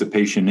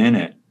participation in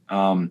it.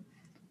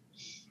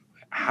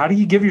 How do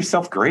you give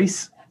yourself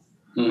grace?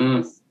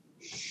 Mm-hmm.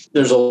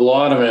 There's a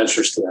lot of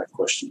answers to that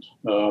question.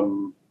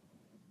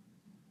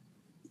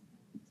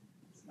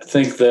 I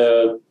think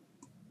the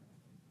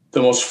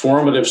most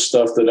formative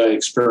stuff that I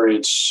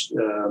experience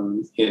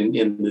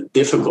in the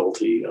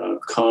difficulty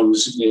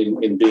comes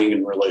in being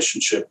in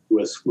relationship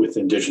with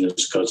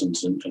Indigenous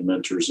cousins and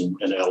mentors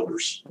and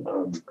elders.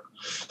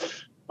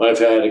 I've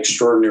had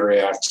extraordinary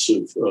acts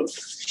of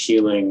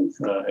healing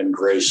and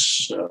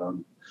grace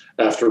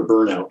after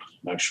burnout,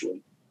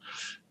 actually,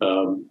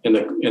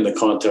 in the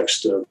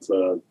context of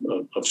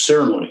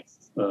ceremony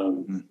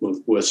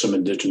with some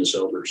Indigenous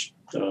elders.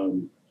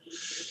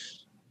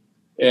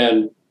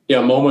 And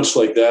yeah, moments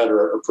like that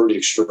are pretty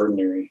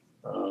extraordinary,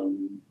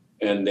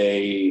 and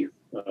they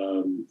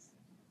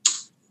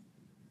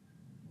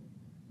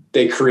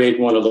create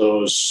one of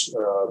those,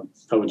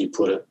 how would you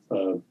put it,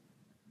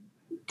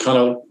 kind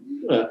of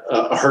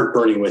a heart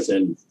burning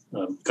within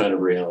kind of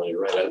reality,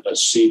 right? A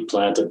seed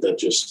planted that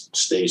just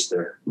stays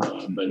there,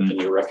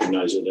 and you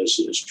recognize it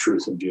as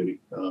truth and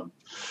beauty.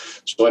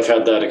 So I've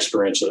had that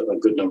experience a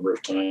good number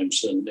of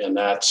times, and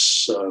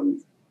that's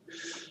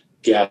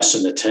gas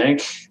in the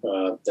tank,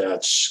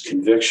 that's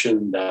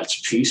conviction,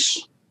 that's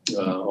peace,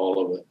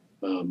 all of it.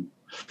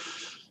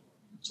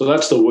 So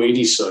that's the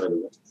weighty side of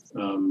it.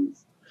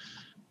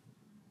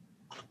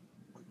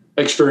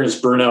 I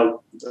experienced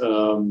burnout,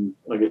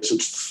 I guess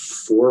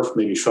it's 4,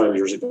 maybe 5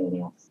 years ago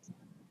now.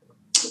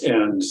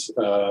 And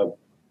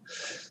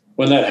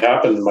when that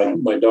happened,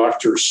 my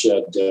doctor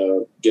said,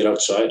 get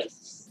outside.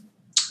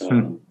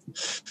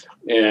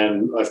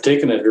 And I've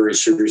taken it very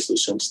seriously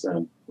since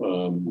then.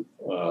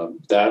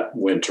 That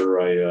winter,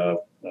 I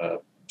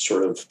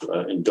sort of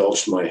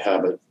indulged my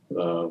habit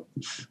of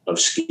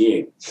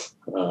skiing,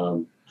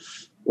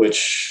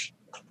 which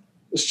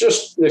is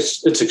just,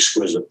 it's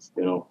exquisite,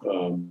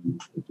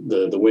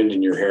 the wind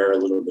in your hair, a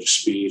little bit of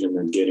speed, and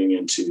then getting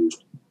into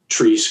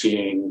tree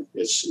skiing.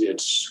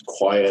 It's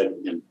quiet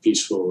and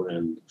peaceful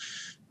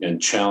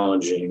and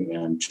challenging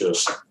and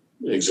just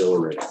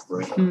exhilarating,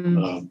 right?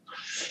 Mm-hmm.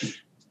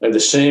 I have the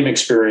same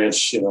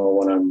experience,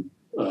 when I'm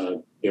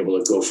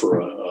able to go for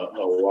a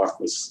walk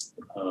with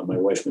my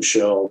wife,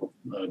 Michelle,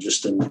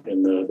 just in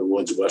the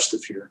woods west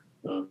of here.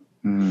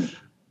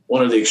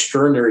 One of the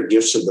extraordinary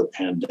gifts of the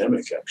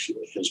pandemic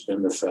actually has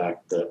been the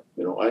fact that,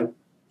 I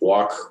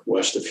walk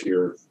west of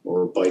here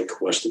or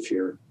bike west of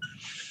here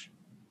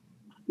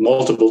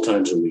multiple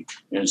times a week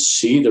and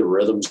see the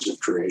rhythms of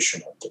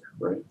creation out there,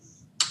 right?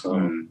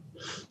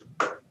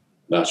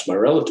 that's my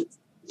relative.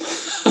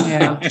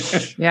 Yeah.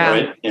 Yeah.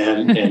 Right.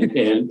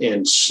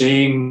 And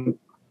seeing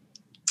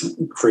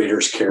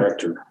Creator's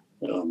character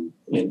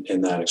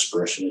in that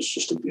expression is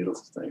just a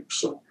beautiful thing.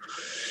 So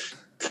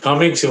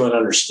coming to an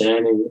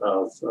understanding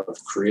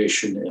of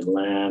creation and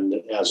land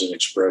as an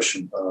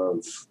expression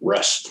of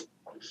rest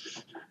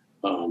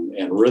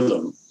and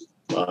rhythm,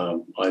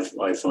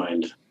 I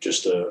find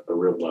just a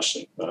real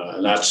blessing,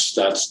 and that's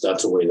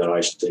a way that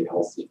I stay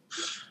healthy.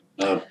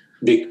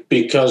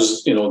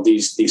 Because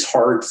these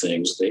hard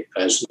things, they,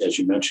 as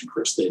you mentioned,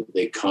 Chris,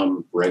 they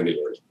come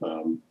regularly.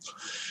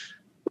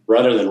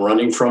 Rather than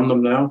running from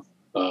them now,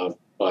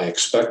 I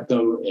expect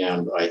them,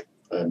 and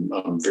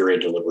I'm very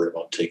deliberate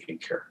about taking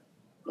care.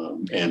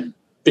 And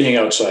being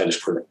outside is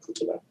critical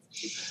to that.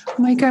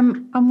 Mike,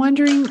 I'm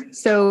wondering.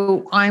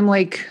 So I'm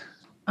like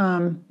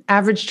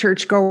average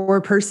churchgoer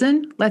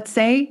person, let's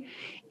say,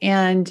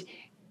 and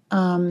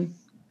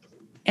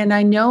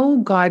I know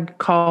God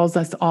calls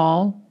us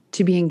all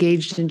to be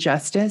engaged in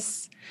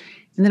justice.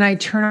 And then I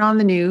turn on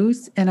the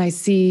news and I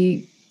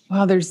see,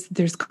 wow,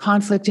 there's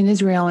conflict in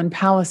Israel and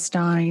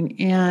Palestine,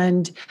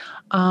 and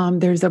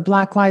there's a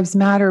Black Lives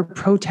Matter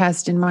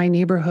protest in my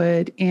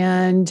neighborhood.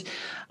 And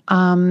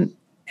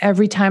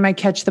every time I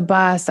catch the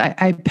bus,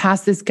 I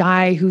pass this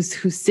guy who's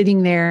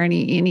sitting there, and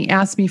he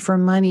asks me for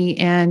money,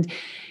 and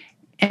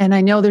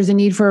I know there's a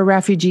need for a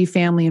refugee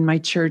family in my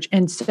church.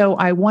 And so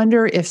I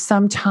wonder if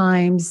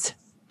sometimes,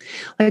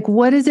 like,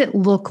 what does it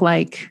look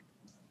like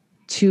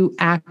to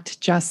act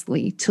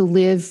justly, to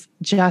live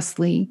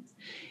justly,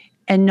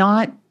 and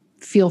not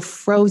feel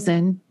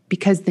frozen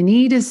because the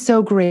need is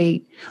so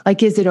great?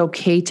 Like, is it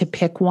okay to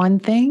pick one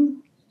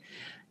thing?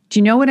 Do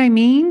you know what I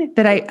mean?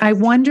 That I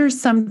wonder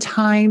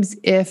sometimes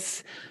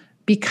if,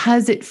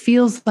 because it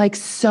feels like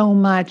so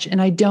much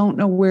and I don't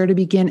know where to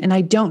begin and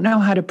I don't know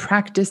how to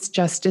practice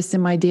justice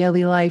in my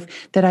daily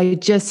life, that I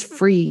just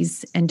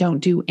freeze and don't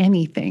do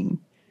anything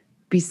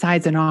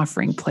besides an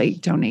offering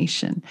plate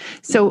donation.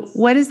 So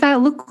what does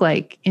that look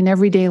like in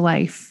everyday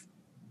life?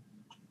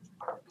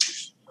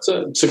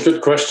 It's a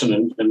good question,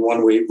 and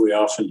one we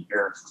often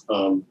hear.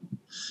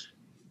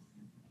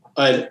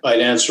 I'd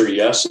answer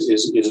yes.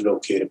 Is it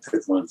okay to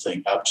pick one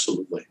thing?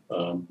 Absolutely.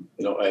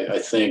 I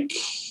think,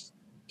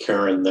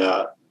 Karen,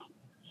 that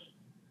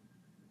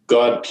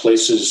God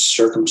places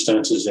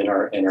circumstances in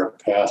our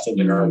path and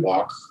in our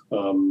walk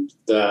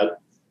that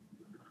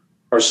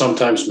are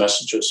sometimes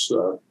messages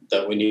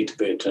that we need to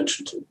pay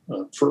attention to.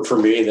 For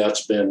me,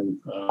 that's been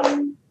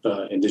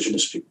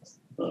Indigenous people.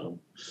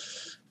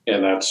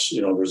 And that's,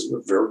 there's a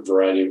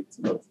variety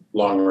of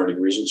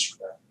long-running reasons for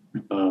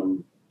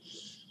that.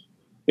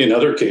 In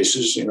other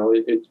cases,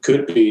 it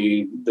could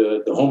be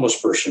the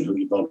homeless person who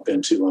you bump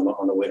into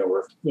on the way to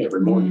work every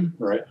morning,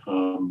 right?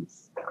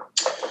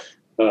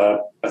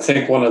 I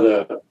think one of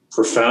the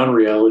profound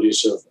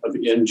realities of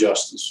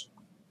injustice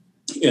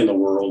in the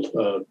world,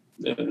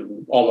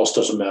 it almost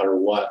doesn't matter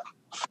what,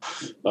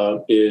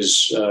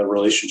 is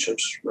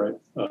relationships, right?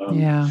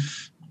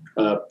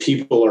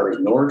 People are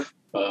ignored.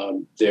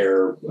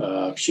 Their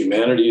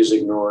humanity is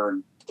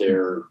ignored.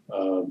 Their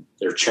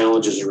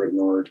challenges are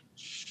ignored,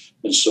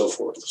 and so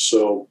forth.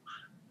 So,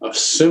 a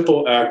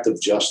simple act of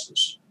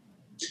justice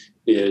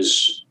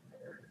is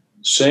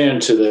saying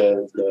to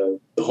the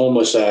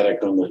homeless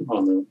addict on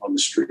the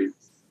street,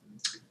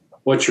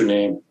 "What's your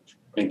name?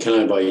 And can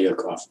I buy you a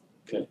coffee?"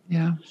 Okay.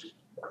 Yeah.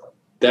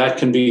 That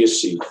can be a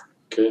seed.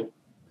 Okay.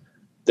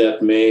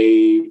 That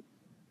may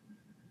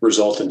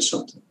result in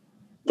something.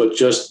 But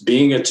just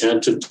being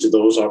attentive to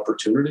those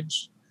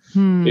opportunities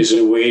is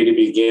a way to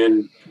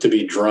begin to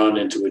be drawn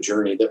into a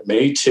journey that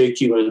may take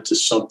you into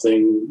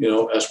something,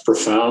 as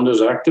profound as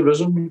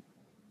activism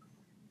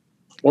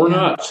or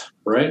not,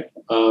 right?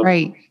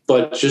 Right.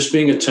 But just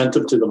being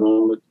attentive to the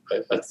moment,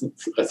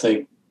 I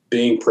think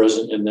being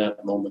present in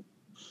that moment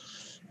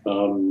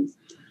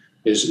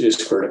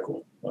is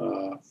critical.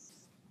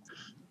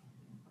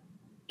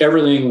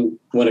 Everything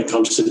when it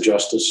comes to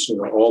justice,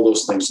 all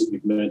those things that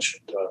you've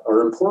mentioned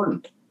are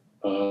important,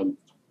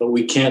 but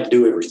we can't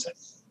do everything,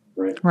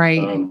 right?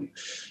 Right.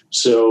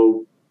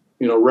 So,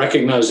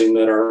 recognizing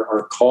that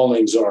our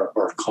callings are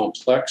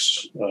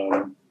complex,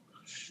 and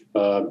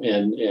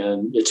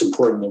it's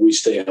important that we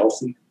stay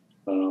healthy.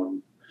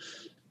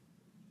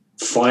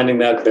 Finding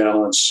that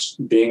balance,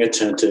 being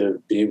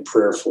attentive, being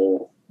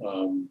prayerful,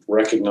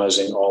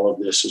 recognizing all of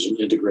this as an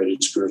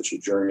integrated spiritual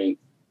journey,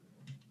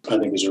 I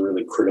think is a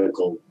really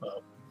critical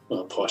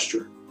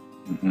posture.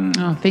 Mm-hmm.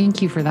 Oh,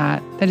 thank you for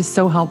that. That is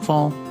so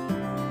helpful.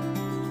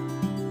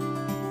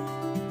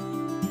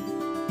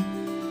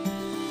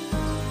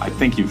 I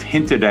think you've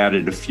hinted at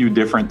it a few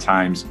different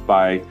times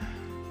by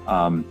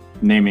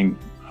naming,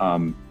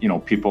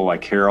 people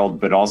like Harold,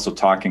 but also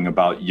talking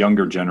about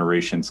younger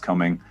generations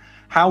coming.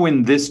 How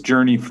in this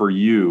journey for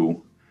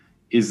you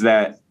is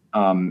that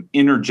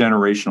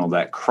intergenerational,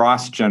 that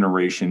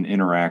cross-generation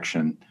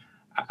interaction?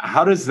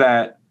 How is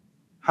that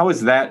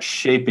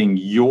shaping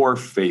your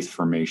faith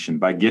formation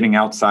by getting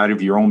outside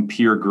of your own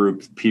peer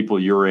group, people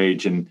your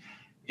age, and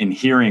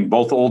hearing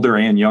both older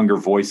and younger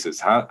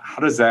voices? How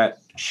does that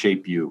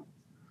shape you?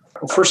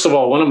 First of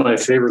all, one of my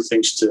favorite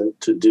things to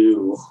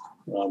do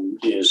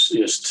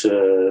is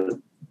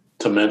to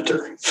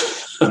mentor.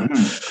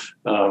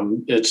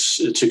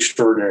 It's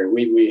extraordinary.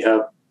 We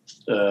have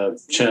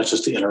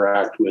chances to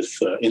interact with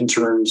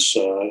interns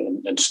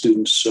and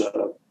students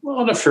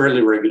on a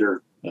fairly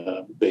regular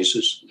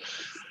basis,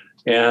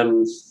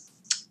 and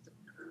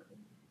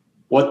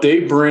what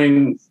they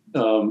bring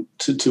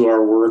to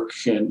our work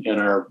and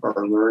our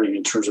learning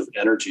in terms of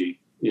energy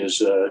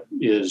is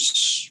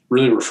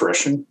really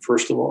refreshing.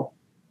 First of all,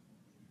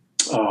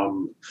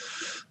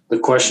 the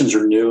questions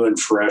are new and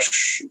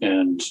fresh,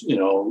 and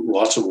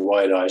lots of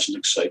wide eyes and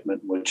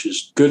excitement, which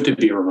is good to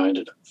be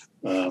reminded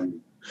of.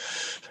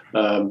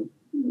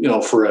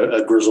 For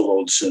a grizzled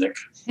old cynic.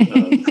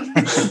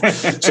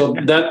 So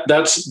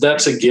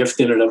that's a gift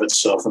in and of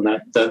itself, and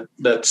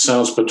that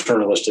sounds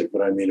paternalistic,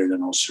 but I mean it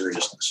in all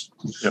seriousness.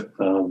 Yep.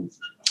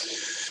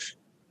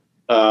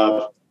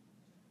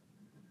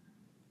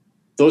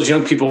 Those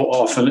young people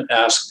often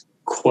ask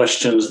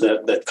questions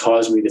that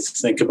cause me to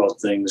think about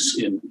things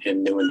in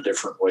new and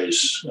different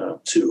ways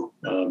too.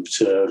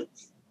 To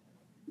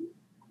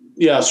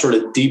sort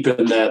of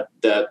deepen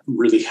that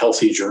really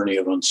healthy journey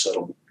of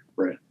unsettlement,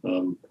 right?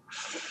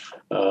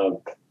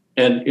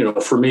 And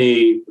for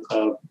me,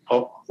 a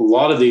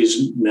lot of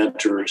these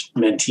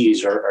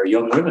mentees are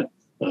young women,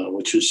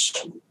 which is,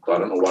 I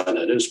don't know why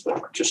that is, but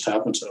it just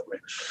happens that way.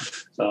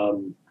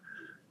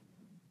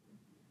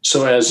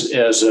 So as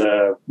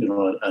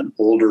an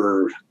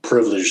older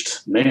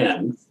privileged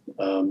man,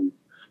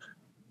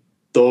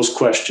 those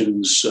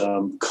questions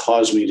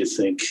cause me to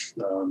think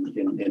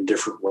in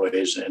different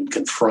ways and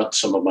confront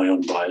some of my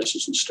own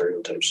biases and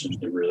stereotypes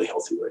in really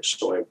healthy ways.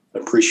 So I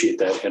appreciate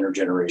that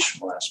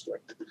intergenerational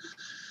aspect.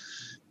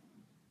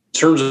 In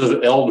terms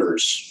of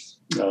elders,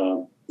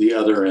 the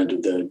other end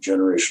of the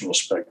generational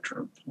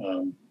spectrum,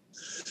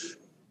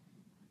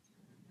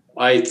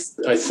 I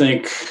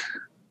think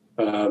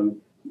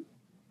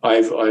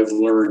I've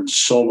learned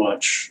so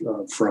much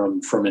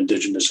from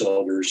Indigenous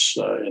elders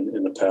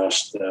in the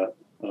past that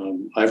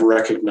I've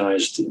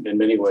recognized in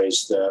many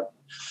ways that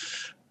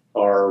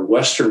our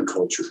Western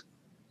culture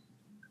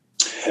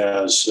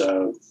has,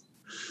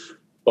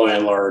 by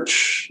and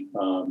large,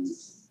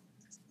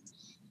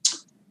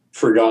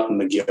 forgotten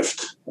the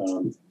gift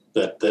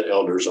that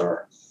elders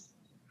are.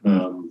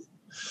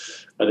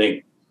 I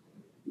think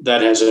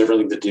that has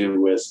everything to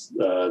do with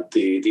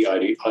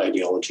the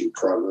ideology of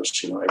progress.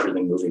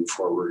 Everything moving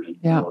forward. And,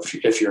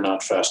 if you're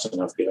not fast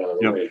enough, get out of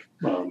the way.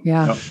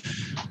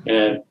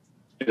 And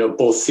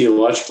both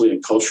theologically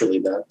and culturally,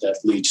 that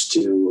leads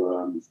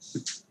to,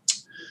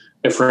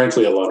 and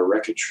frankly, a lot of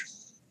wreckage.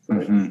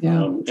 Right?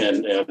 And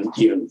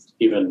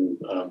even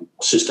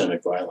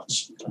systemic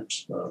violence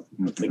sometimes.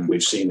 I think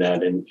we've seen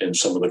that in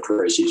some of the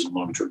crises in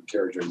long-term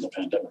care during the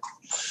pandemic.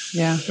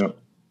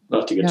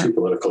 Not to get too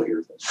political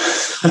here, but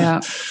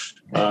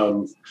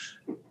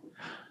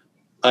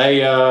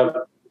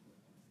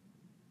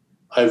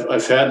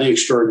I've had the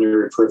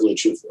extraordinary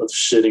privilege of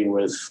sitting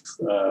with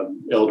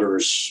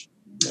elders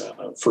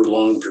for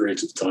long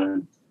periods of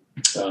time,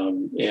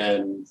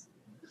 and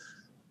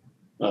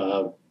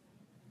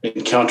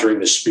encountering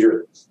the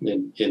Spirit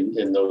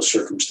in those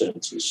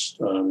circumstances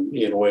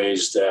in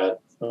ways that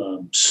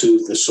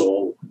soothe the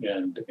soul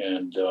and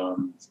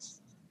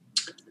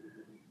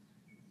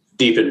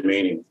deepen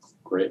meaning.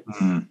 Right.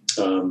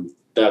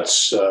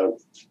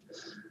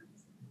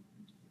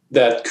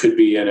 That could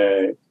be in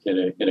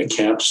a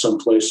camp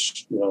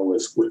someplace,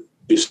 with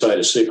beside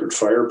a sacred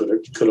fire, but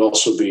it could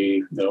also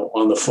be,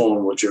 on the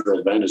phone with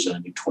Gerald Van de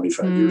Zande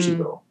 25 years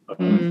ago.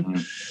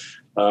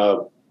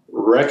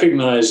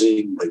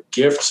 Recognizing the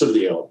gifts of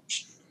the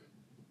elders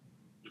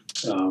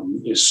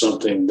is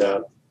something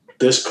that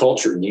this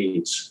culture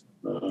needs.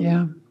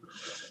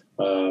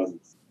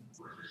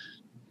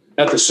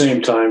 At the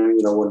same time,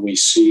 when we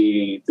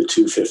see the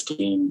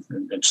 215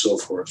 and so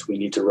forth, we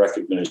need to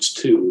recognize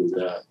too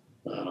that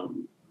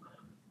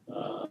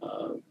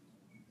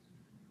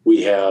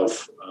we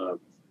have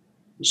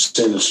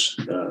sins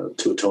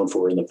to atone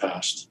for in the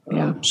past.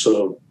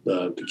 So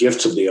the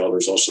gifts of the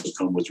elders also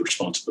come with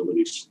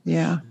responsibilities.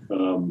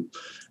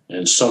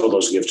 And some of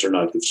those gifts are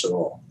not gifts at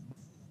all.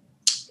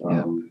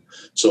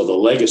 So the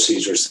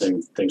legacies are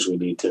things we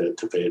need to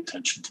pay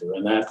attention to.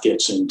 And that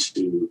gets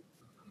into,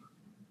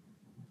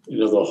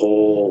 the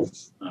whole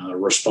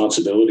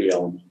responsibility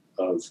element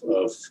of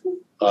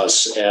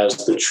us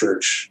as the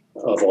church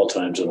of all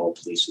times and all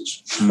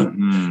places.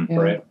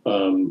 Right?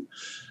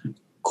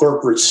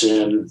 Corporate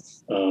sin,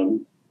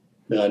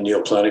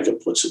 Neil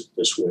Plantinga puts it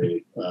this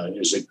way,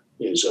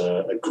 is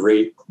a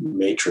great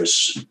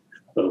matrix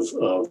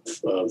of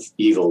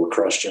evil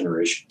across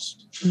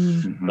generations.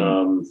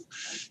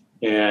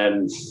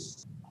 And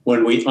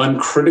when we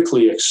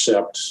uncritically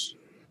accept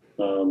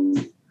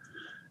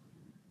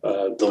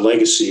the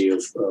legacy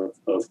of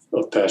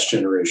past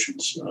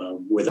generations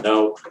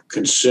without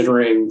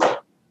considering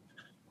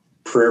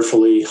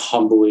prayerfully,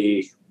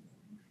 humbly,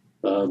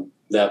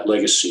 that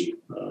legacy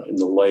in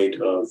the light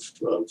of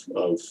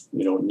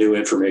new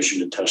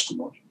information and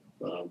testimony.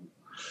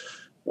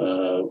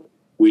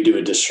 we do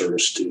a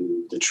disservice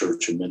to the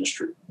church and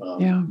ministry.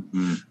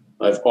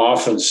 I've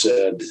often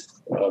said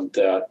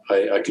that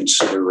I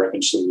consider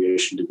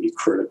reconciliation to be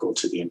critical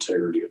to the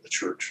integrity of the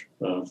church.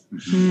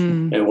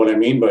 And what I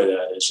mean by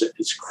that is that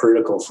it's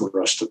critical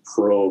for us to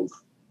probe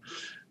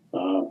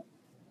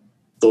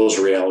those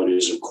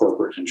realities of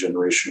corporate and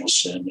generational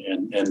sin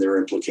and their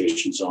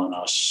implications on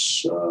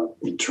us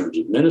in terms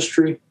of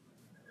ministry,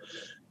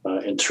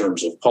 in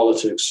terms of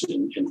politics,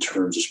 in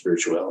terms of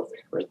spirituality,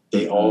 right?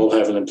 They all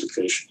have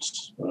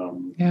implications.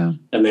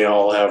 And they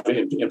all have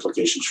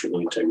implications for the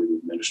integrity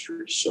of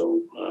ministry.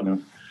 So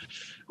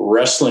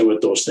wrestling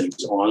with those things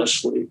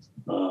honestly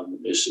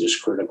is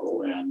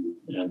critical. And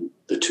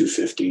the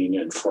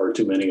 215 and far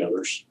too many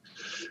others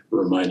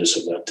remind us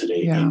of that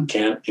today in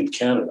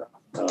Canada.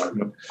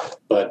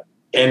 But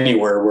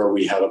anywhere where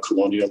we have a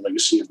colonial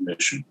legacy of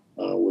mission,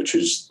 which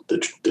is the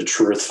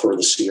truth for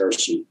the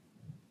CRC,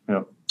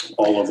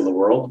 all over the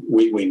world,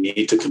 we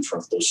need to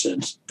confront those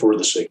sins for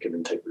the sake of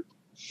integrity.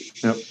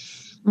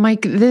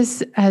 Mike,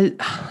 I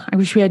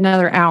wish we had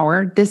another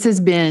hour. This has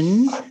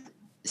been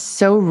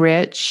so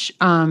rich.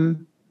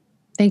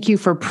 Thank you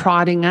for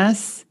prodding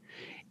us,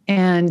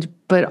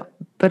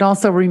 but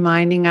also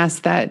reminding us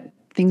that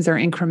things are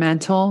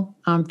incremental.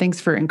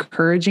 Thanks for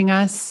encouraging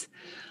us,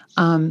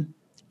 and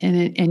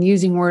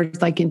using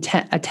words like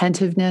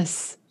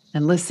attentiveness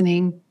and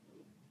listening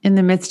in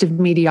the midst of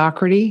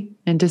mediocrity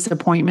and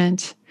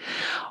disappointment.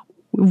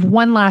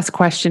 One last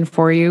question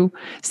for you.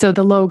 So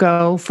the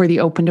logo for the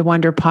Open to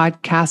Wonder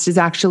podcast is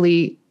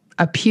actually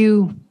a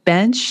pew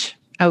bench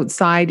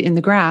outside in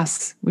the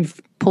grass. We've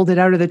pulled it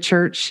out of the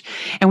church,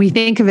 and we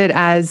think of it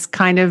as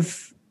kind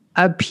of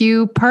a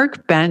pew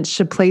park bench,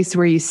 a place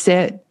where you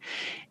sit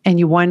and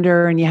you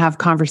wonder and you have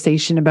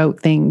conversation about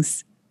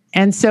things.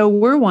 And so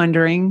we're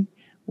wondering,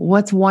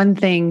 what's one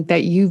thing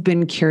that you've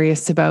been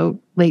curious about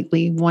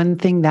lately? One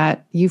thing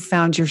that you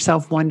found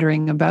yourself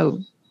wondering about?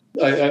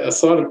 I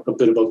thought a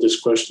bit about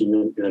this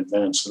question in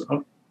advance, and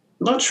I'm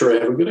not sure I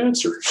have a good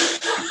answer.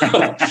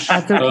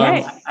 That's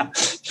okay.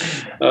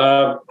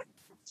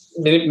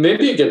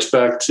 Maybe it gets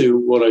back to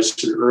what I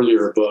said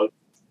earlier about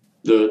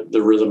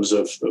the rhythms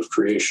of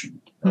creation.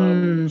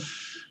 I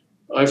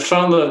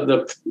found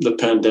the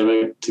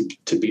pandemic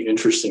to be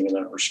interesting in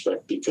that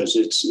respect, because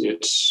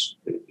it's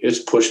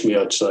pushed me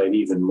outside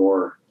even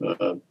more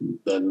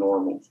than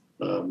normal.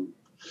 And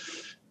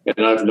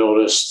I've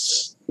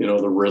noticed,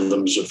 the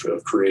rhythms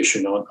of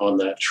creation on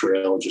that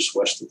trail just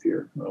west of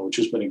here, which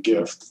has been a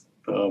gift.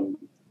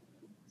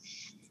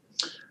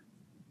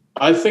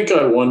 I think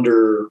I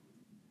wonder,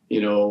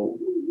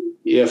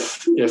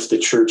 if the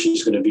church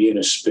is going to be in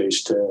a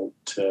space to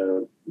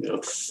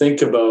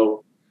think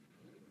about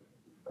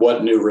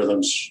what new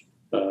rhythms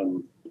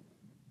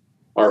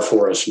are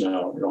for us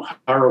now.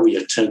 How are we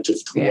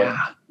attentive to what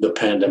the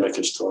pandemic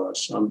has taught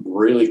us? I'm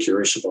really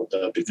curious about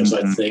that, because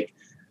I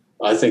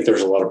think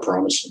there's a lot of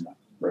promise in that.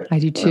 Right? I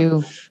do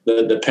too.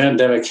 The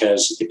pandemic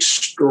has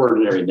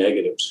extraordinary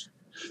negatives,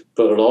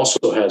 but it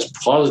also has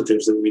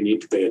positives that we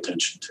need to pay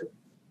attention to.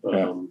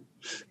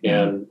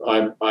 And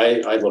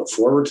I look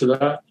forward to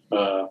that.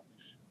 I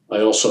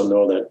also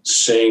know that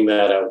saying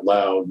that out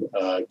loud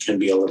can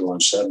be a little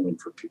unsettling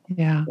for people.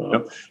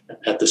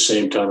 At the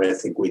same time, I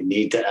think we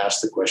need to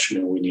ask the question,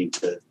 and we need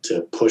to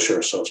push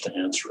ourselves to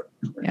answer it.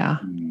 Right?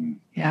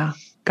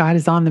 God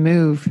is on the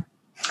move.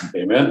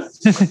 Amen.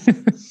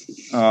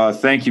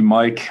 Thank you,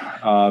 Mike.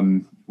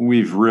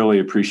 We've really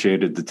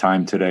appreciated the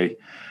time today.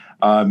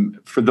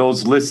 For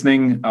those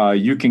listening,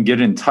 you can get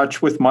in touch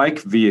with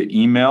Mike via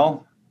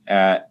email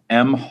at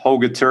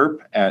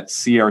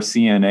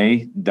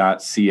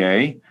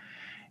mhogaterp@crcna.ca.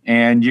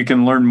 And you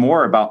can learn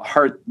more about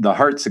the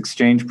Hearts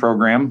Exchange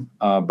program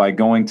by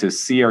going to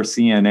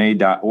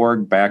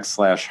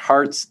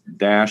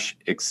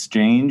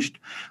crcna.org/hearts-exchanged.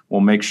 We'll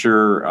make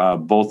sure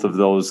both of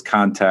those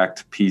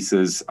contact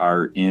pieces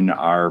are in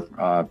our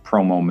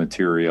promo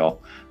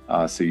material,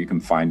 so you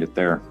can find it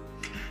there.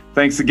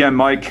 Thanks again,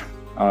 Mike.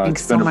 Thanks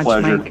it's been so a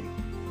pleasure. Mike.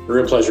 A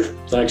real pleasure.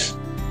 Thanks.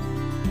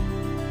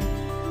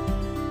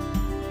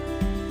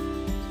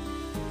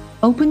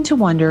 Open to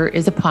Wonder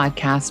is a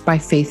podcast by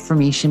Faith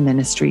Formation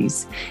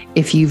Ministries.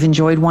 If you've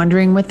enjoyed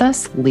wondering with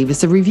us, leave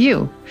us a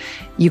review.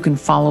 You can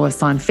follow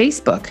us on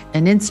Facebook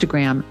and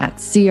Instagram at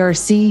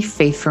CRC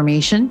Faith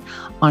Formation,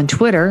 on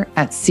Twitter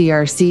at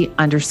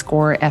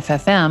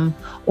CRC_FFM,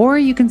 or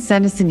you can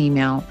send us an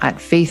email at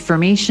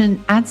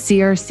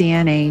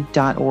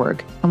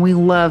faithformation@crcna.org. And we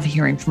love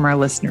hearing from our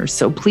listeners,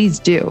 so please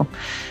do.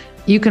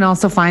 You can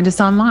also find us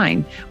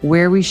online,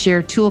 where we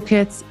share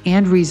toolkits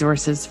and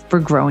resources for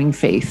growing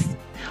faith.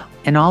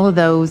 And all of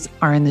those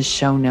are in the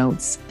show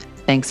notes.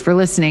 Thanks for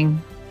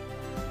listening.